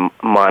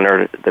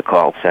monitor the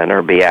call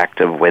center, be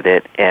active with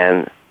it,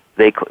 and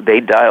they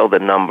dial the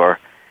number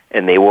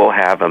and they will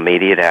have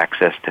immediate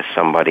access to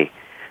somebody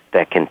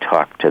that can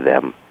talk to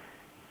them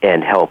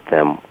and help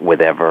them with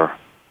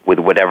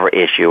whatever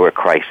issue or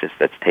crisis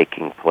that's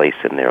taking place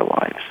in their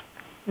lives.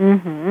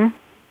 Mm-hmm.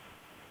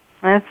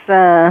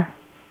 That's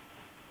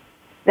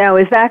now,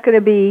 is that going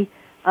to be,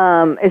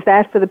 is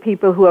that for the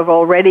people who have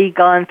already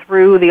gone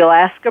through the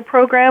Alaska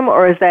program,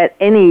 or is that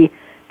any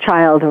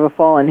child of a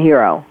fallen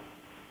hero?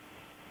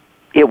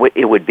 It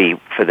would be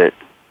for the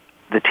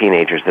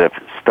teenagers that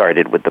have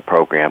started with the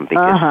program,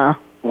 because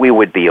we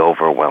would be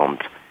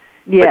overwhelmed.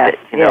 Yes,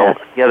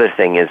 but the other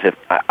thing is, if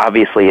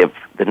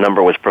the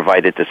number was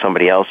provided to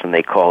somebody else and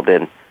they called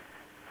in,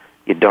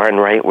 you're darn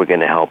right we're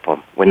going to help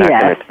them. We're not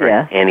going to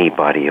turn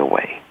anybody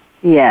away.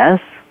 Yes.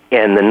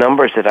 And the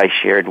numbers that I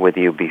shared with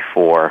you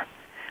before,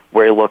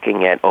 we're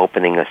looking at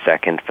opening a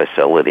second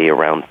facility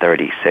around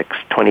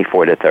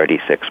 24 to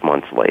 36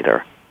 months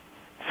later,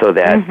 so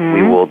that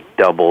we will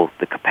double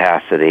the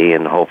capacity,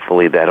 and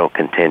hopefully that'll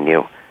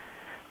continue.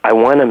 I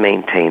want to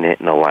maintain it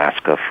in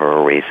Alaska for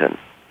a reason.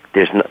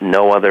 There's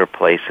no other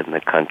place in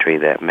the country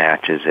that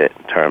matches it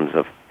in terms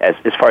of, as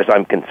far as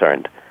I'm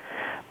concerned,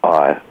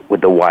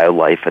 with the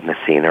wildlife and the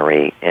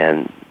scenery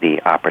and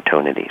the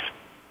opportunities.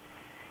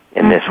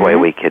 And this way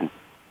we can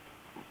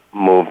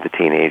move the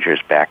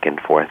teenagers back and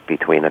forth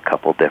between a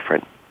couple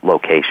different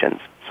locations.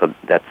 So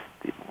that's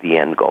the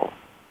end goal.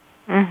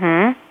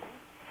 Mm-hmm.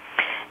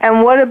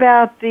 And what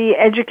about the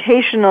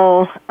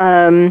educational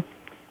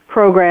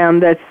program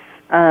that's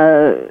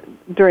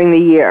during the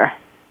year?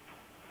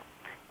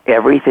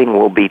 Everything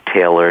will be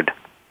tailored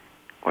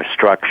or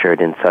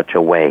structured in such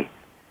a way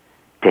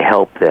to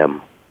help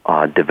them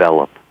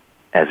develop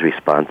as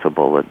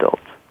responsible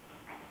adults.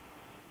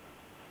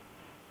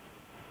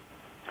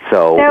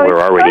 So now,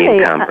 we're already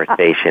in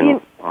conversation.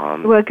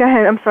 Well, go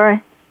ahead. I'm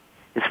sorry.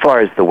 As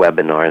far as the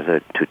webinars or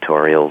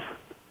tutorials,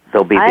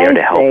 they'll be there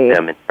to help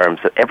them in terms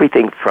of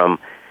everything from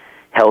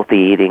healthy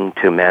eating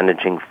to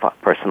managing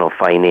personal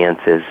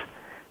finances,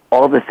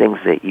 all the things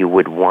that you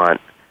would want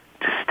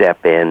to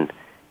step in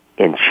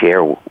and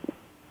share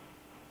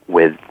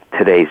with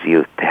today's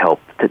youth to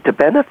help to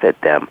benefit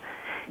them,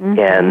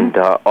 and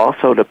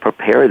also to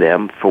prepare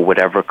them for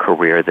whatever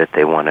career that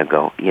they want to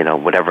go,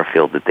 whatever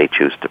field that they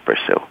choose to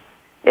pursue,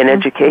 and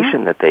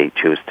education that they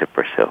choose to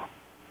pursue.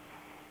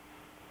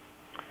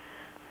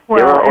 Well,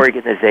 there are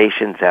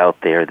organizations out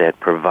there that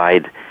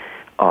provide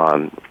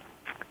the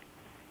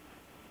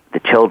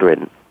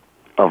children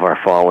of our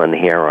fallen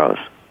heroes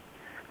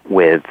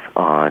with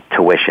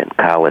tuition,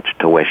 college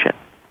tuition.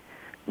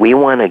 We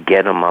want to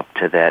get them up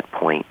to that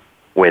point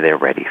where they're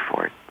ready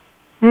for it.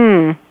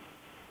 And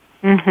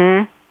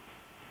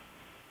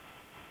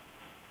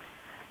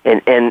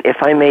if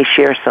I may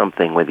share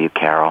something with you,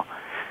 Carol,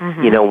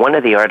 one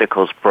of the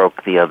articles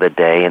broke the other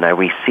day, and I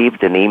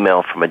received an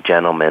email from a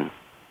gentleman,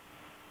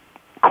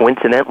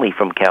 coincidentally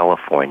from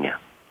California,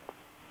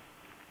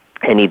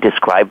 and he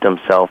described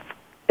himself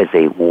as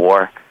a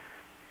war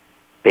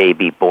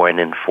baby born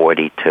in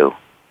 42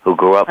 who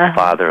grew up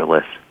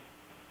fatherless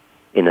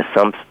in a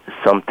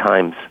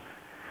sometimes,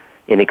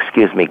 and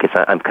excuse me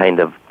because I'm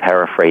kind of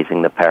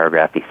paraphrasing the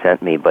paragraph he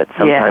sent me, but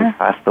sometimes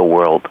hostile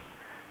world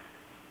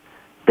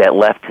that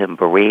left him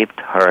bereaved,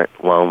 hurt,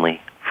 lonely,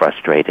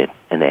 frustrated,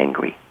 and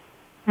angry.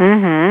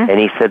 And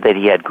he said that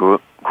he had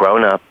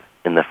grown up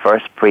in the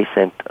first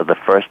precinct of the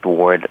first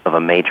ward of a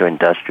major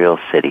industrial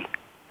city,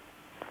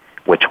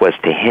 which was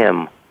to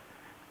him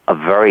a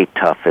very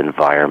tough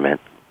environment,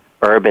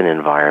 urban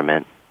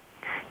environment,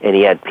 and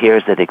he had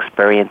peers that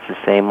experienced the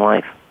same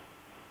life.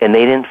 And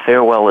they didn't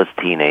fare well as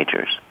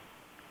teenagers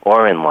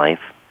or in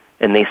life,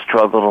 and they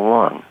struggled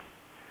along.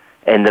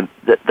 And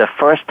the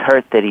first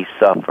hurt that he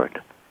suffered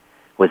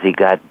was he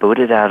got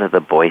booted out of the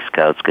Boy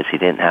Scouts because he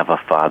didn't have a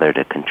father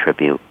to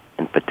contribute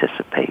and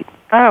participate.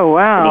 Oh,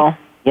 wow.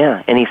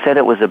 And he said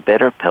it was a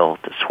bitter pill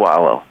to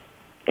swallow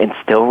and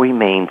still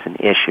remains an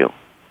issue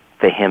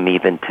for him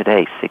even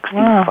today,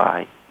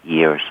 65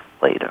 years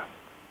later.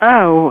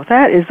 Oh,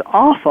 that is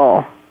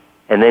awful.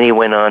 And then he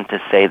went on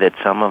to say that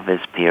some of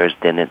his peers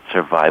didn't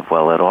survive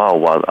well at all,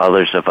 while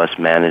others of us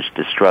managed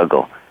to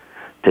struggle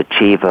to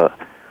achieve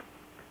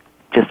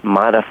just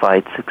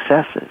modified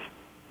successes.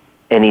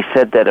 And he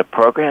said that a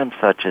program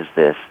such as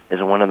this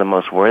is one of the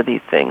most worthy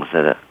things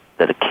that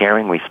a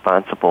caring,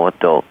 responsible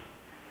adult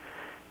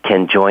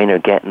can join or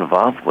get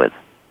involved with,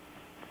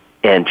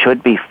 and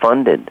should be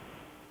funded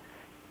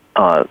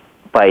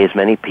by as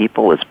many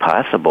people as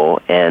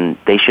possible, and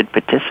they should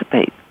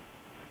participate.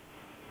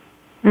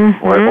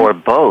 Or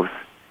both.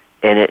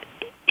 And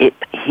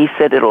he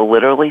said it'll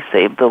literally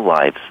save the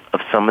lives of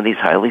some of these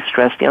highly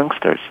stressed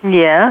youngsters.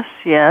 Yes.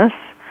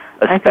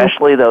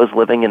 Especially those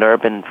living in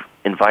urban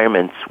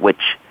environments,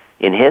 which,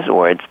 in his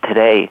words,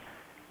 today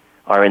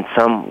are in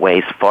some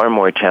ways far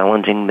more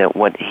challenging than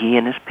what he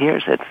and his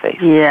peers had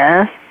faced.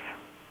 Yes.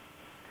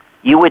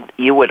 You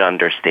would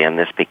understand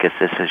this because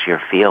this is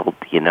your field,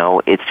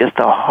 It's just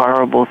a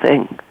horrible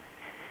thing.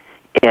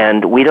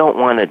 And we don't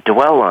want to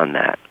dwell on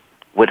that.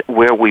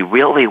 Where we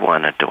really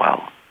want to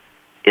dwell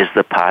is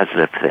the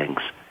positive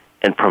things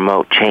and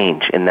promote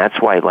change. And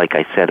that's why, like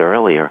I said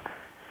earlier,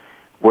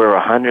 we're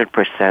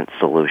 100%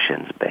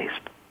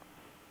 solutions-based.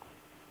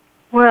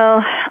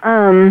 Well,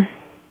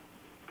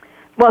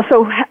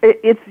 so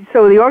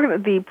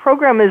the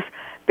program is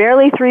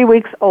barely 3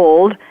 weeks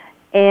old,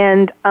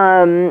 and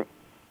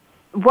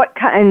what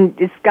kind?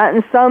 It's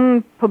gotten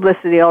some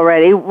publicity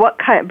already. What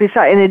kind?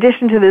 Besides, in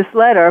addition to this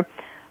letter,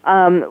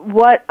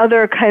 what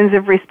other kinds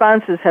of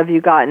responses have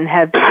you gotten?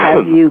 Have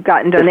you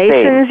gotten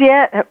donations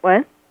yet?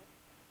 What?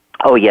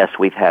 Oh yes,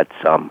 we've had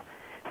some.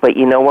 But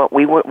you know what?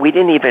 We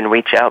didn't even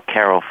reach out,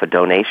 Carol, for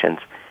donations.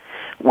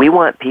 We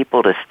want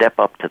people to step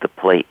up to the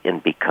plate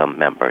and become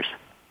members.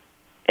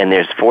 And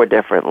there's 4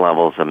 different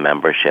levels of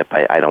membership.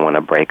 I don't want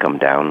to break them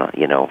down,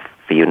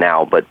 for you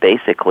now. But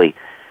basically,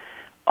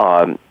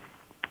 well,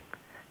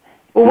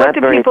 what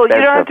do people? You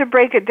don't have to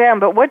break it down.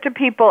 But what do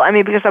people? I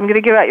mean, because I'm going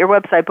to give out your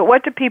website. But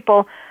what do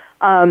people?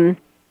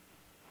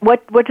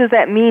 What does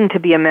that mean to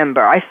be a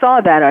member? I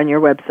saw that on your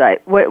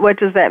website. What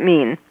does that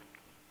mean?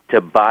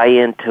 To buy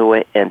into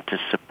it and to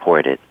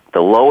support it.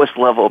 The lowest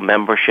level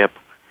membership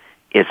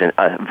is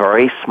a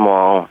very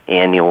small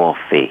annual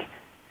fee.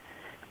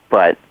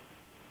 But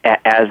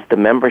as the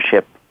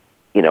membership,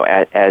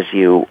 as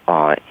you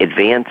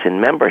advance in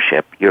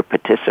membership, your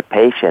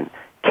participation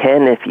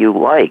can, if you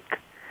like,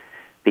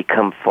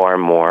 become far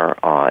more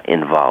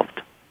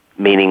involved.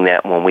 Meaning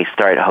that when we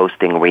start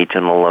hosting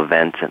regional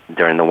events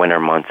during the winter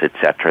months,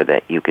 etc.,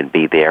 that you can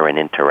be there and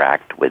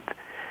interact with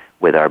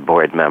our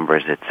board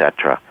members,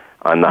 etc.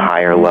 On the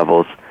higher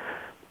levels,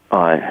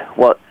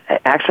 well,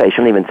 actually, I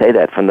shouldn't even say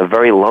that. From the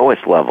very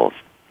lowest levels,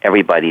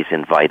 everybody's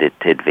invited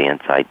to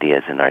advance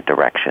ideas in our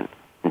direction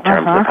in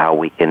terms of how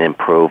we can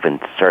improve and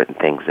certain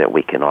things that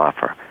we can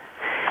offer.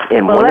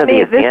 And well, this would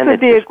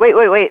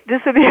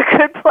be a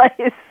good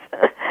place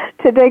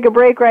to take a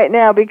break right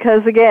now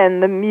because,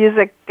 again, the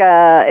music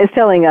is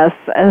telling us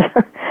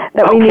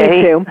that we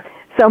need to.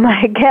 So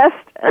my guest,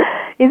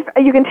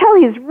 you can tell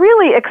he's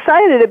really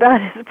excited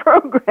about his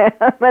program,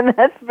 and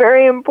that's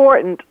very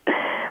important.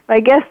 My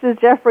guest is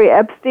Jeffrey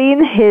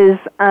Epstein. He is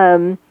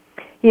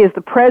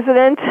the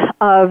president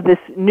of this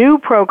new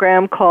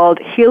program called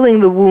Healing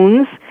the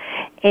Wounds,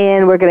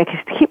 and we're going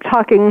to keep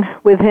talking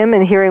with him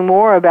and hearing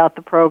more about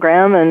the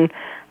program and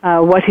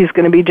what he's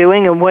going to be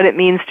doing and what it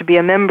means to be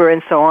a member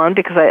and so on,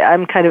 because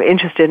I'm kind of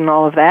interested in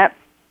all of that.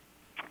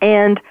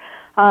 And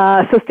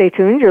so stay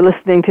tuned. You're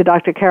listening to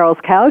Dr. Carol's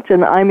Couch,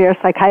 and I'm your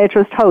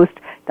psychiatrist host,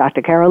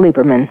 Dr. Carol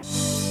Lieberman.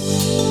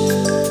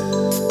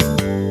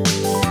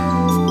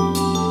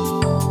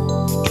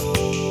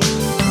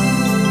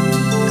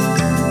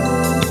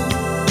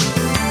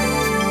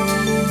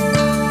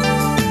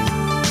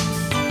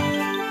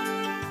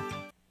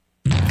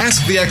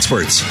 Ask the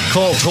experts.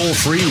 Call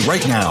toll-free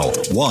right now,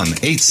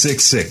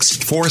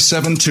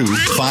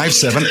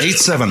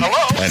 1-866-472-5787.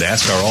 And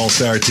ask our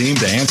All-Star team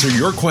to answer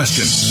your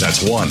question. That's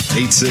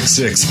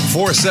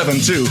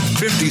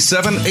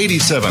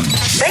 1-866-472-5787.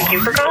 Thank you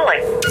for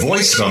calling.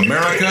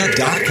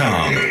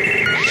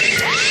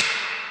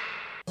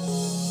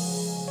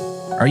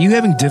 VoiceAmerica.com. Are you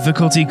having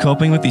difficulty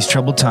coping with these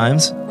troubled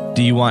times?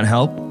 Do you want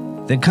help?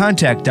 Then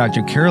contact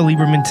Dr. Carol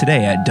Lieberman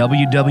today at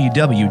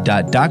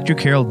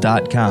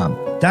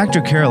www.drcarol.com.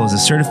 Dr. Carol is a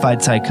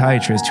certified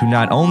psychiatrist who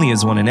not only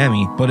has won an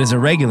Emmy, but is a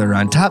regular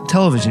on top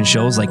television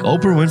shows like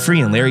Oprah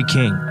Winfrey and Larry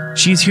King.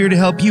 She's here to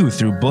help you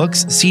through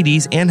books,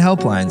 CDs, and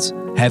helplines.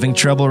 Having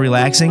trouble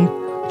relaxing?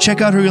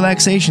 Check out her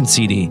relaxation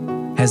CD.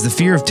 Has the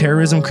fear of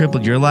terrorism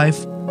crippled your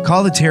life?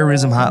 Call the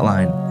terrorism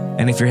hotline.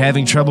 And if you're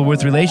having trouble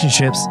with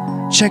relationships,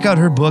 check out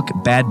her book,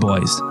 Bad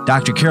Boys.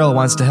 Dr. Carol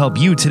wants to help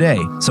you today,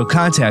 so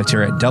contact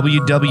her at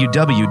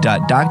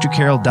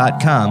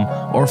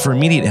www.drcarol.com or for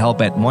immediate help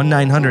at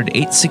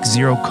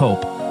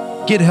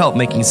 1-900-860-COPE. Get help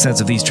making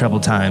sense of these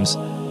troubled times.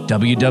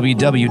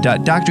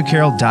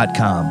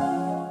 www.drcarol.com.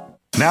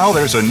 Now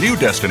there's a new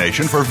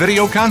destination for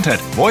video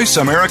content,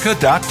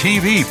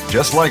 VoiceAmerica.tv.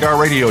 Just like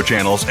our radio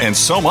channels and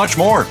so much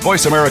more.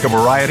 Voice America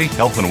Variety,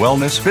 Health and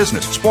Wellness,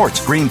 Business,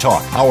 Sports, Green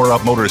Talk, Power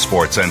Up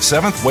Motorsports, and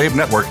Seventh Wave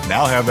Network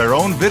now have their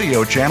own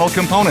video channel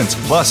components.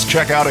 Plus,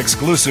 check out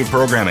exclusive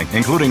programming,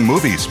 including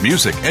movies,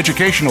 music,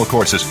 educational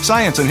courses,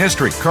 science and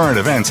history, current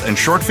events, and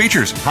short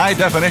features.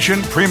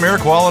 High-definition, premier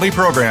quality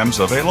programs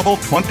available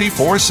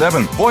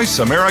 24/7.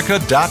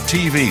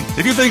 VoiceAmerica.tv.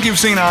 If you think you've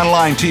seen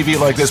online TV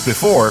like this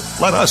before,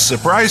 let us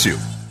surprise you.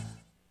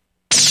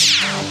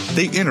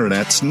 The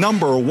Internet's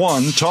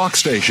 #1 talk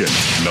station.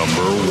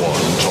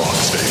 #1 talk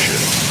station.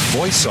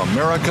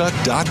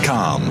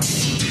 VoiceAmerica.com.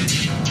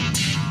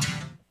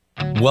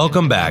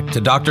 Welcome back to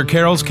Dr.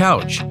 Carol's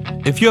Couch.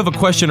 If you have a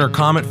question or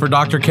comment for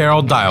Dr.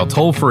 Carol, dial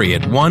toll-free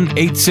at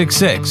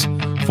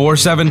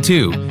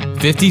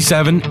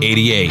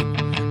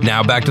 1-866-472-5788.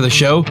 Now back to the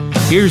show.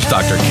 Here's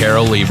Dr.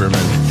 Carol Lieberman.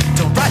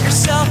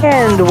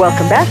 And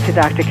welcome back to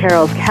Dr.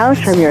 Carol's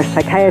Couch. I'm your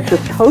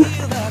psychiatrist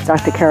host,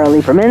 Dr. Carol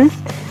Lieberman.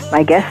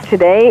 My guest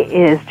today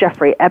is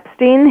Jeffrey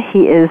Epstein.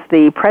 He is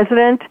the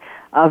president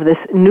of this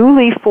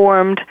newly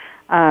formed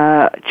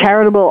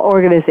charitable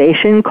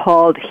organization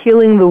called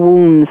Healing the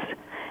Wounds.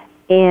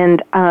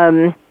 And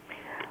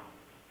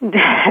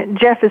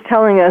Jeff is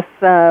telling us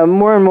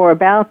more and more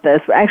about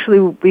this.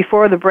 Actually,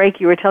 before the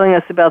break, you were telling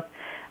us about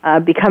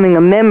becoming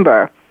a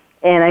member.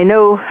 And I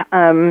know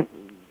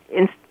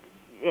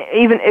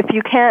even if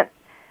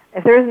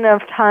there isn't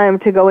enough time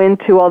to go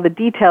into all the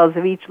details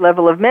of each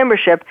level of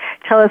membership,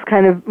 tell us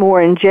kind of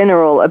more in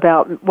general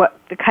about what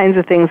the kinds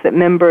of things that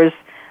members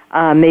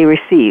may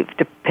receive,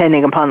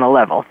 depending upon the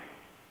level.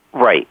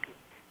 Right.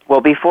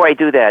 Well, before I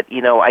do that,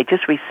 I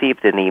just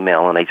received an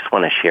email, and I just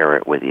want to share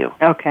it with you.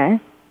 Okay.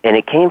 And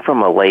it came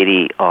from a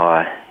lady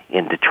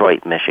in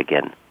Detroit,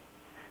 Michigan.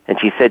 And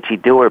she said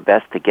she'd do her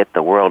best to get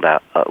the word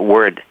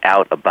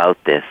out about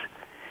this.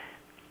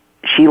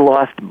 She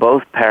lost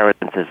both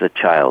parents as a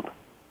child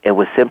and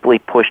was simply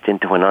pushed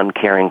into an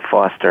uncaring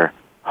foster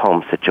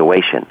home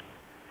situation.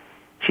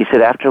 She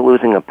said after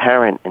losing a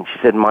parent, and she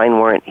said mine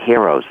weren't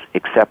heroes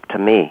except to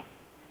me,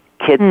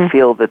 kids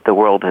feel that the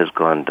world has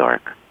gone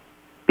dark.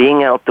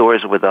 Being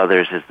outdoors with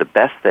others is the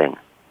best thing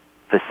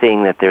for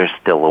seeing that there's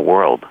still a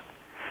world.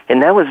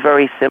 And that was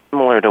very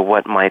similar to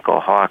what Michael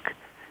Hawk,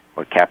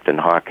 or Captain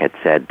Hawk, had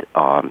said.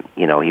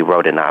 He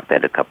wrote an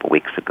op-ed a couple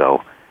weeks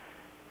ago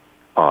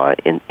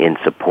in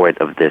support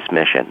of this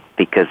mission,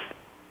 because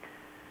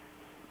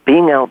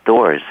being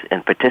outdoors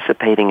and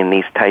participating in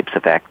these types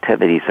of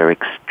activities are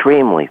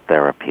extremely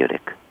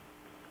therapeutic.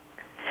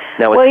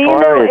 Now, it's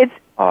interesting.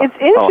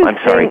 Oh, I'm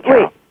sorry,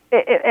 Carol.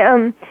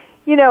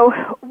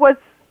 Wait,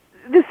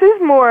 this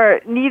is more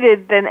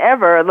needed than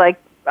ever,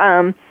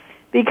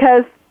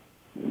 because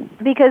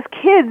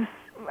kids,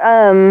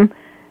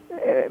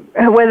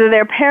 whether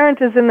their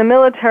parent is in the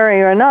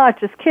military or not,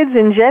 just kids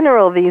in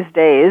general these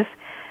days,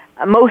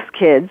 most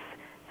kids,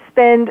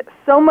 spend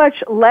so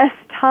much less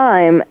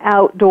time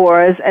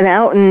outdoors and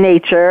out in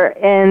nature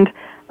and,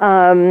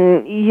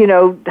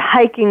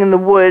 hiking in the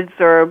woods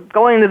or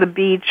going to the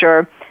beach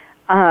or,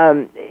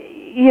 like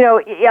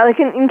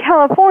in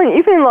California,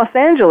 even in Los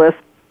Angeles,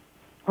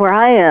 where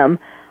I am,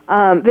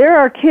 there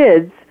are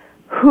kids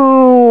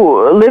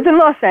who live in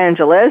Los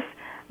Angeles,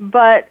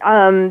 but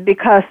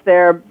because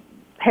their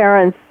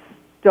parents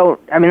not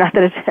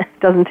that it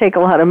doesn't take a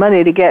lot of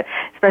money to get,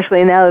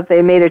 especially now that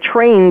they made a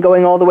train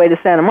going all the way to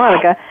Santa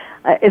Monica,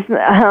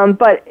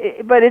 but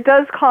it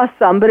does cost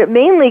some, but it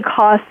mainly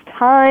costs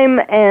time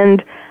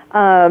and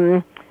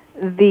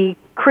the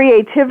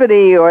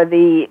creativity or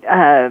the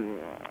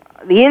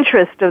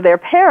interest of their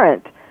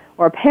parent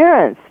or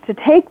parents to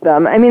take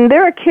them. I mean,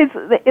 there are kids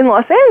in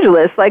Los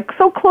Angeles,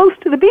 so close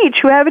to the beach,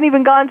 who haven't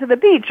even gone to the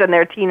beach, and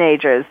they're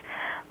teenagers.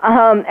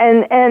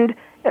 And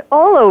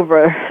all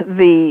over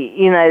the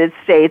United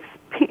States,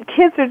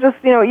 kids are just,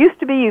 it used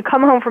to be you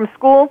come home from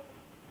school,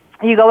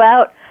 you go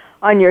out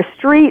on your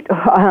street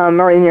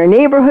or in your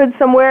neighborhood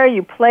somewhere,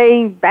 you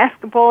play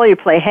basketball, you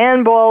play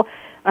handball,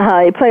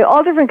 you play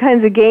all different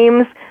kinds of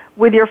games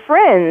with your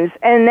friends.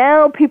 And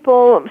now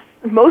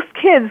most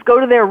kids go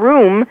to their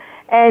room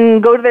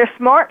and go to their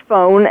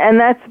smartphone, and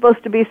that's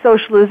supposed to be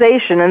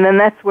socialization, and then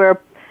that's where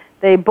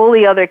they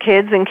bully other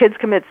kids, and kids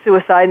commit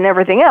suicide and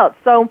everything else.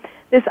 So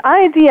this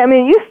idea,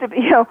 it used to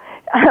be,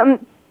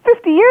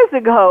 50 years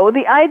ago,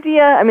 the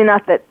idea,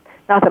 not that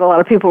a lot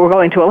of people were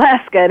going to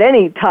Alaska at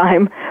any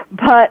time,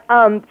 but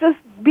just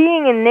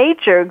being in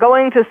nature,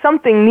 going to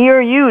something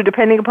near you,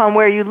 depending upon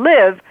where you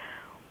live,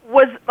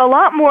 was a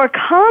lot more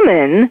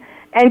common,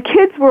 and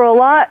kids were a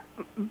lot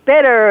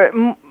better,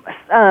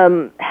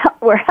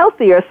 were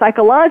healthier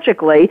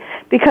psychologically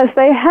because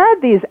they had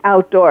these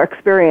outdoor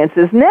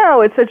experiences.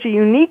 Now it's such a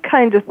unique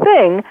kind of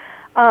thing.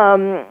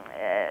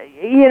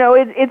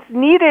 It's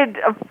needed,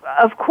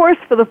 of course,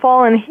 for the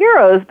fallen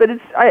heroes, but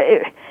it's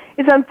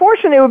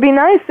unfortunate. It would be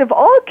nice if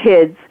all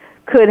kids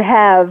could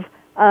have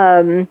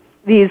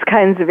these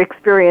kinds of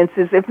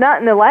experiences. If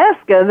not in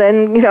Alaska,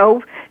 then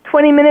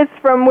 20 minutes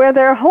from where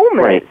their home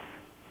right. is.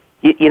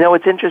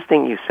 It's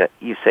interesting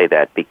you say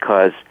that,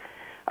 because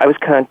I was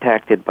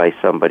contacted by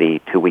somebody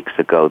 2 weeks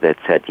ago that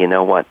said, you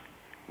know what,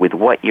 with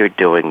what you're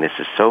doing, this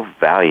is so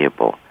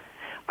valuable.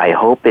 I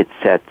hope it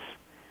sets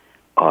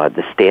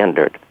the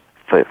standard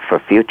for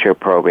future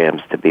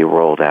programs to be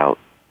rolled out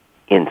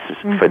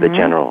for the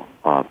general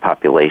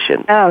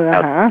population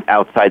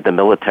outside the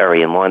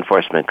military and law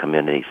enforcement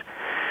communities.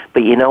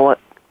 But you know what?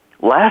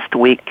 Last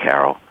week,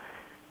 Carol,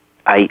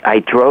 I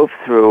drove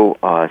through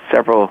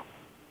several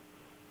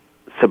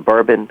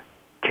suburban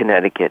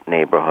Connecticut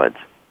neighborhoods.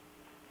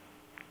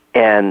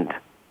 And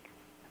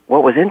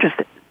what was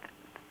interesting,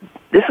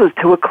 this was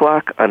 2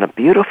 o'clock on a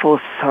beautiful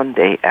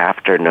Sunday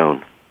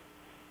afternoon.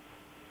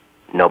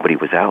 Nobody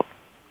was out.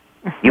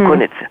 You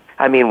couldn't.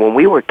 When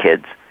we were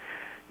kids,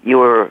 you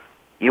were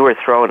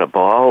throwing a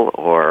ball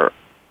or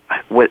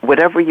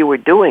whatever you were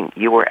doing.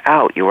 You were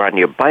out. You were on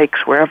your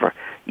bikes, wherever.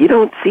 You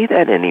don't see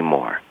that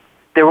anymore.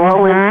 They're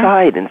all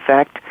inside. In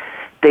fact,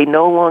 they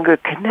no longer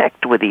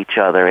connect with each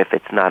other if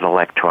it's not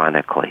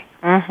electronically.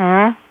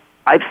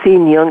 I've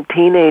seen young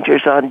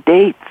teenagers on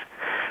dates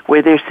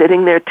where they're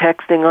sitting there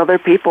texting other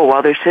people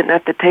while they're sitting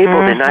at the table.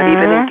 They're not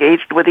even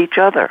engaged with each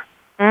other.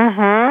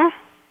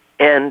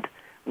 And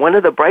one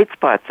of the bright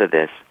spots of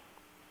this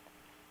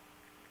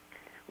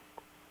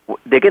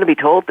they're going to be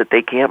told that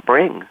they can't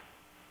bring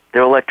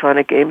their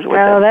electronic games with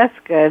them. Oh, that's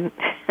good.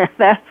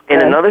 That's good.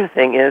 And another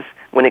thing is,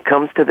 when it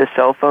comes to the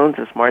cell phones,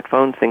 the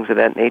smartphones, things of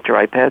that nature,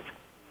 iPads,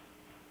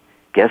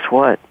 guess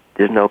what?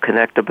 There's no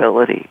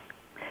connectability.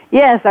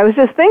 Yes, I was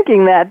just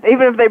thinking that.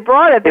 Even if they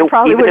brought it, they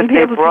probably wouldn't be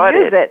able to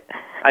use it.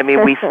 I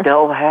mean, we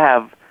still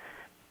have,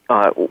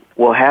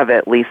 we'll have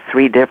at least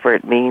 3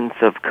 different means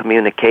of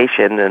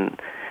communication, and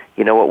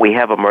you know what, we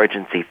have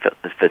emergency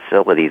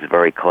facilities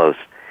very close,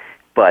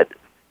 but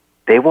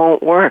they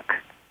won't work.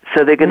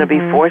 So they're going to be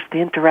forced to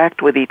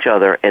interact with each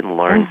other and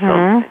learn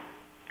something.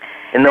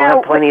 And they'll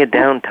have plenty of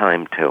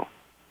downtime, too.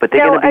 But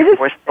they're going to be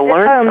forced to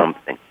learn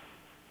something.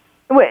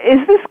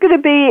 Is this going to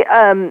be,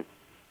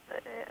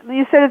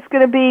 you said it's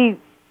going to be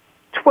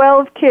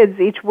 12 kids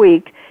each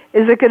week.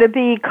 Is it going to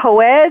be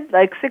co-ed,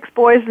 like 6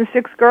 boys and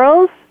 6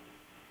 girls?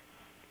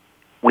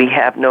 We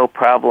have no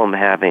problem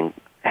having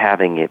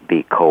it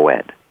be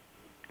co-ed.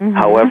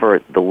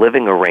 However, the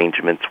living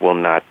arrangements will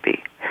not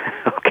be.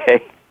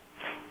 Okay?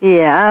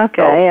 Yeah,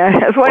 okay.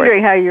 So, I was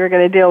wondering how you were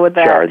going to deal with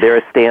that. Sure. There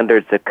are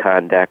standards of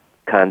conduct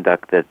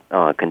that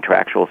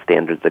contractual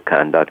standards of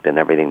conduct and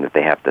everything that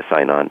they have to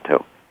sign on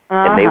to.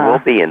 And they will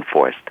be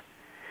enforced.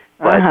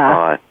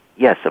 But,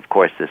 yes, of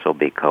course, this will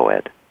be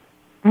co-ed.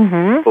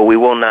 But we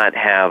will not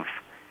have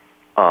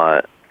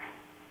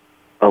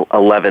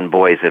 11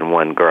 boys and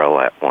 1 girl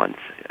at once.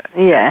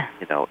 Yeah.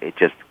 You know, it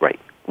just, right.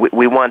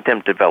 We want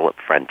them to develop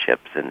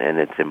friendships, and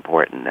it's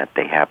important that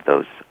they have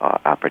those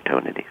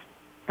opportunities.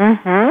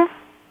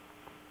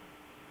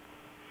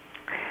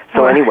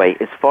 So anyway,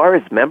 as far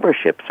as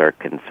memberships are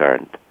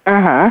concerned,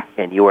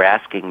 and you were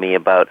asking me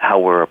about how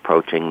we're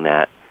approaching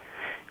that,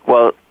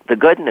 well, the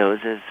good news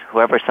is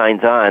whoever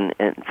signs on,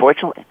 and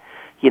fortunately,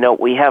 you know,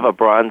 we have a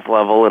bronze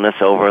level and a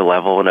silver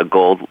level and a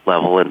gold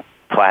level and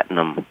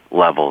platinum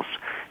levels.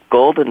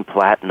 Gold and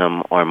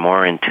platinum are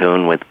more in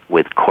tune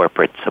with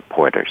corporate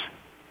supporters.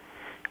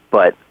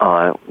 But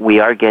we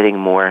are getting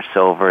more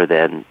silver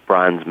than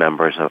bronze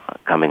members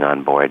coming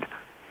on board.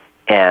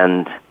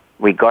 And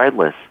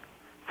regardless,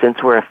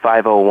 since we're a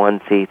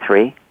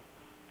 501c3,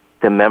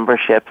 the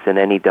memberships and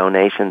any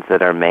donations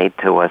that are made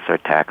to us are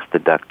tax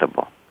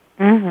deductible.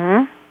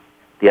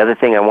 The other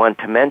thing I want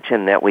to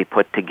mention that we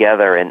put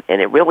together, and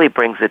it really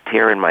brings a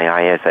tear in my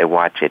eye as I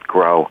watch it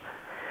grow,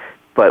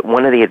 but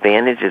one of the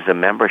advantages of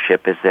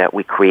membership is that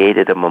we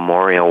created a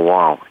memorial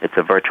wall. It's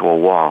a virtual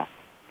wall.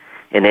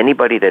 And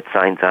anybody that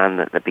signs on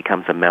that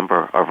becomes a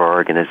member of our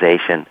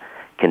organization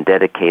can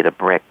dedicate a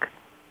brick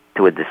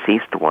to a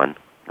deceased one,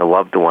 a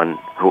loved one,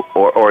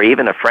 or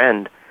even a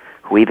friend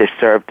who either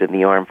served in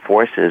the armed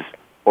forces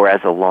or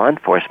as a law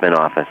enforcement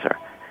officer.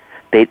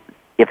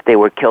 If they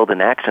were killed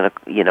in action,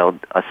 you know,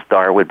 a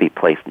star would be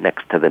placed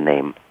next to the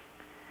name.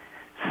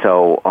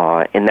 So,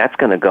 and that's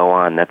going to go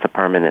on. That's a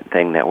permanent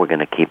thing that we're going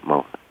to keep.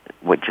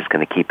 We're just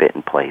going to keep it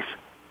in place.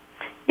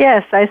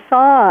 Yes, I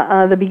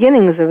saw the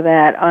beginnings of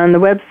that on the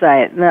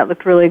website, and that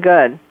looked really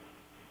good.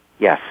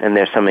 Yes, and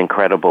there's some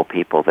incredible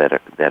people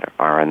that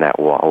are on that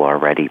wall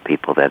already.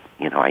 People that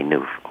I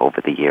knew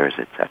over the years,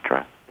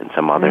 etc., and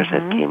some others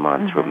that came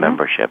on through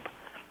membership.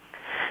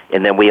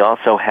 And then we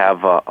also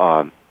have.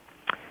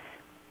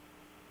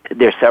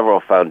 There's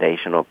several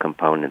foundational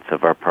components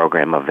of our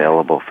program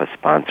available for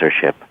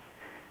sponsorship,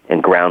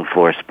 and ground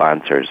floor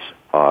sponsors,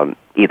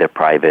 either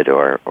private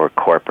or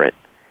corporate,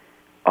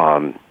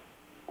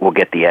 will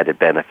get the added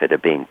benefit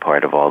of being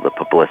part of all the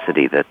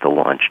publicity that the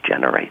launch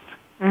generates.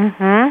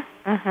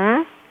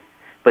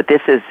 But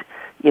this is,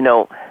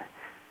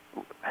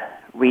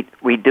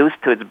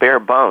 reduced to its bare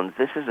bones.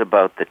 This is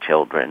about the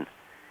children,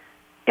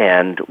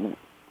 and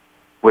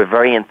we're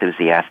very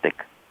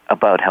enthusiastic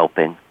about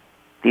helping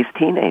these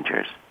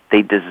teenagers.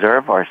 They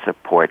deserve our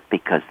support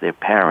because their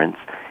parents,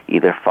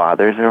 either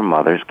fathers or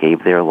mothers,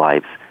 gave their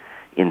lives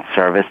in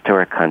service to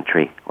our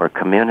country or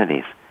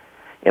communities.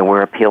 And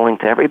we're appealing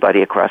to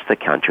everybody across the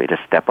country to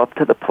step up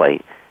to the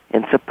plate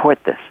and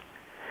support this.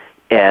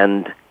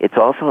 And it's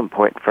also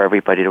important for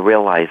everybody to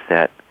realize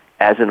that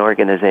as an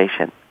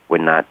organization, we're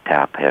not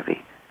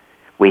top-heavy.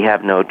 We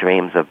have no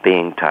dreams of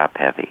being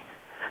top-heavy.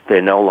 There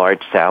are no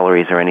large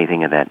salaries or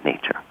anything of that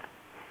nature.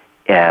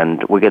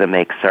 And we're going to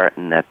make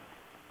certain that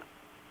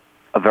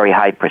a very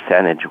high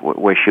percentage,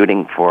 we're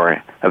shooting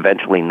for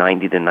eventually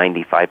 90 to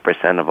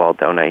 95% of all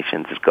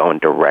donations is going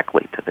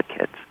directly to the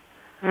kids.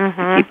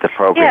 To keep the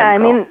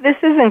program going. This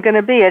isn't going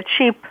to be a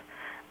cheap,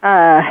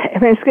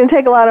 it's going to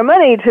take a lot of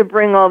money to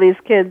bring all these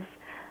kids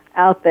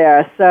out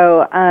there.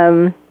 So,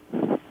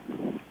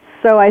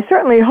 so I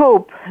certainly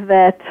hope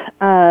that,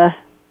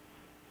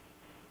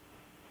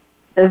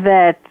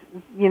 that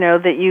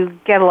you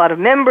get a lot of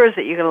members,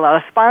 that you get a lot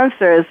of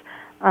sponsors,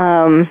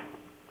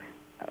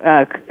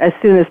 as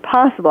soon as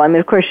possible. I mean,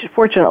 of course,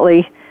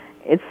 fortunately,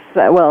 it's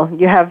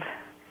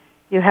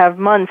you have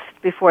months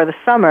before the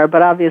summer,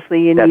 but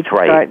obviously you need to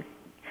start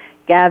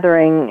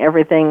gathering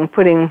everything,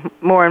 putting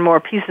more and more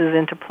pieces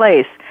into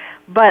place.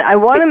 But I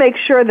want to make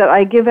sure that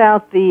I give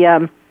out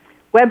the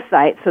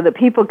website so that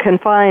people can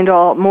find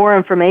more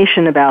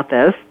information about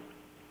this.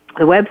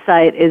 The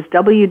website is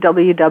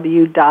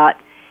www.healinghearts,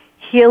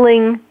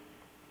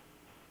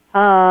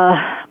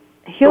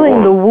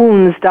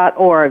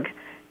 healingthewounds.org.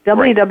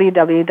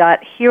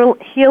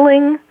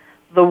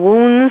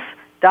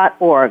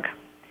 www.healingthewounds.org.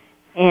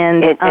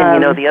 And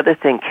the other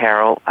thing,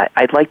 Carol,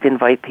 I'd like to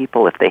invite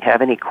people, if they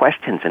have any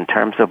questions in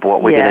terms of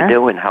what we're going to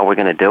do and how we're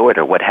going to do it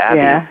or what have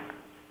you,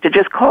 to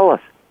just call us.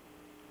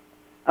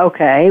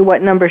 Okay.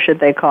 What number should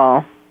they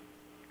call?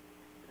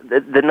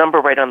 The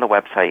number right on the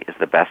website is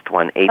the best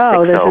one,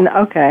 860.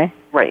 Oh, okay.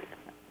 Right.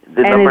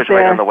 The number's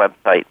right on the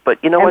website.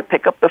 But you know what?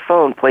 Pick up the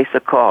phone, place a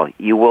call.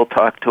 You will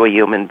talk to a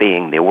human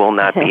being. There will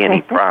not be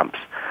any prompts.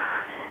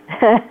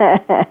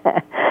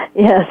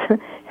 Yes.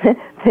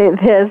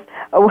 There's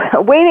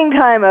a waiting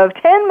time of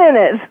 10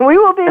 minutes. We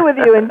will be with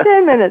you in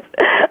 10 minutes.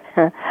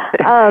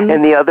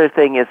 And the other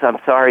thing is, I'm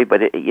sorry,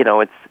 but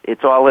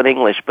it's all in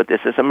English, but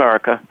this is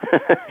America.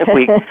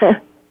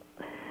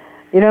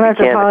 You don't have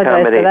to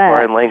apologize for that. We can't accommodate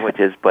foreign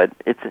languages, but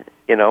it's,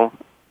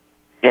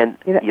 and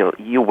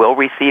you will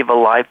receive a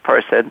live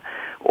person,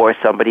 or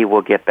somebody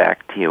will get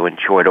back to you in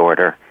short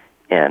order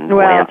and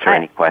will answer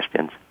any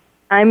questions.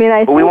 I mean,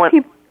 I think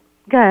people...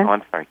 Go ahead. Oh,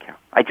 I'm sorry, Carol.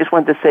 I just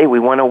wanted to say we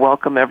want to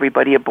welcome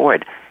everybody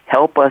aboard.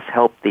 Help us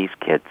help these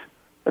kids.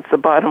 That's the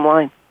bottom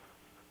line.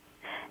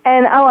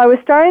 And, I was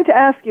starting to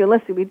ask you,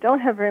 let's see, we don't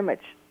have very much.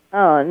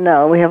 Oh,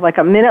 no, we have like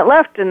a minute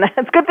left, and that's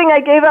a good thing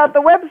I gave out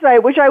the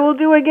website, which I will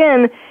do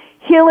again,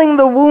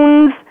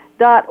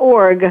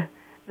 healingthewounds.org.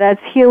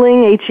 That's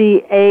healing,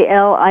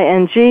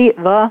 Healing,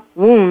 the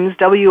wounds,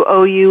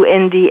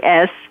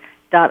 WOUNDS.org.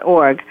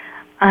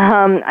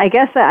 I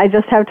guess I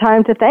just have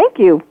time to thank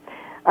you.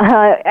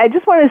 I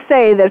just want to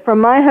say that from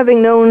my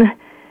having known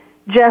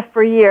Jeff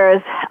for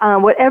years,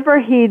 whatever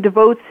he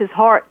devotes his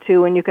heart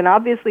to, and you can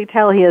obviously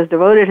tell he has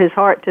devoted his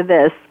heart to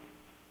this,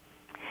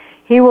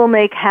 he will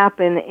make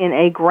happen in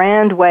a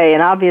grand way,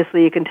 and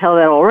obviously you can tell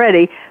that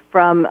already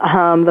from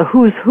the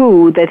who's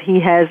who that he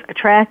has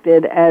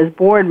attracted as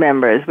board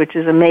members, which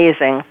is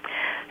amazing.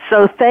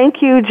 So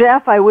thank you,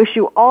 Jeff. I wish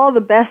you all the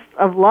best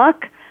of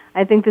luck.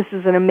 I think this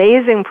is an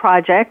amazing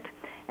project.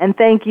 And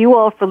thank you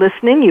all for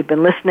listening. You've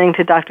been listening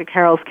to Dr.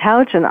 Carol's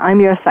Couch, and I'm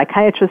your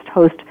psychiatrist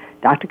host,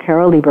 Dr.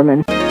 Carol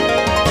Lieberman.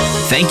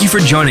 Thank you for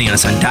joining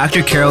us on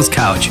Dr. Carol's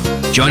Couch.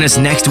 Join us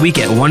next week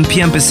at 1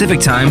 p.m. Pacific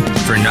Time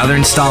for another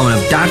installment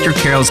of Dr.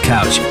 Carol's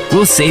Couch.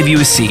 We'll save you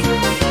a seat.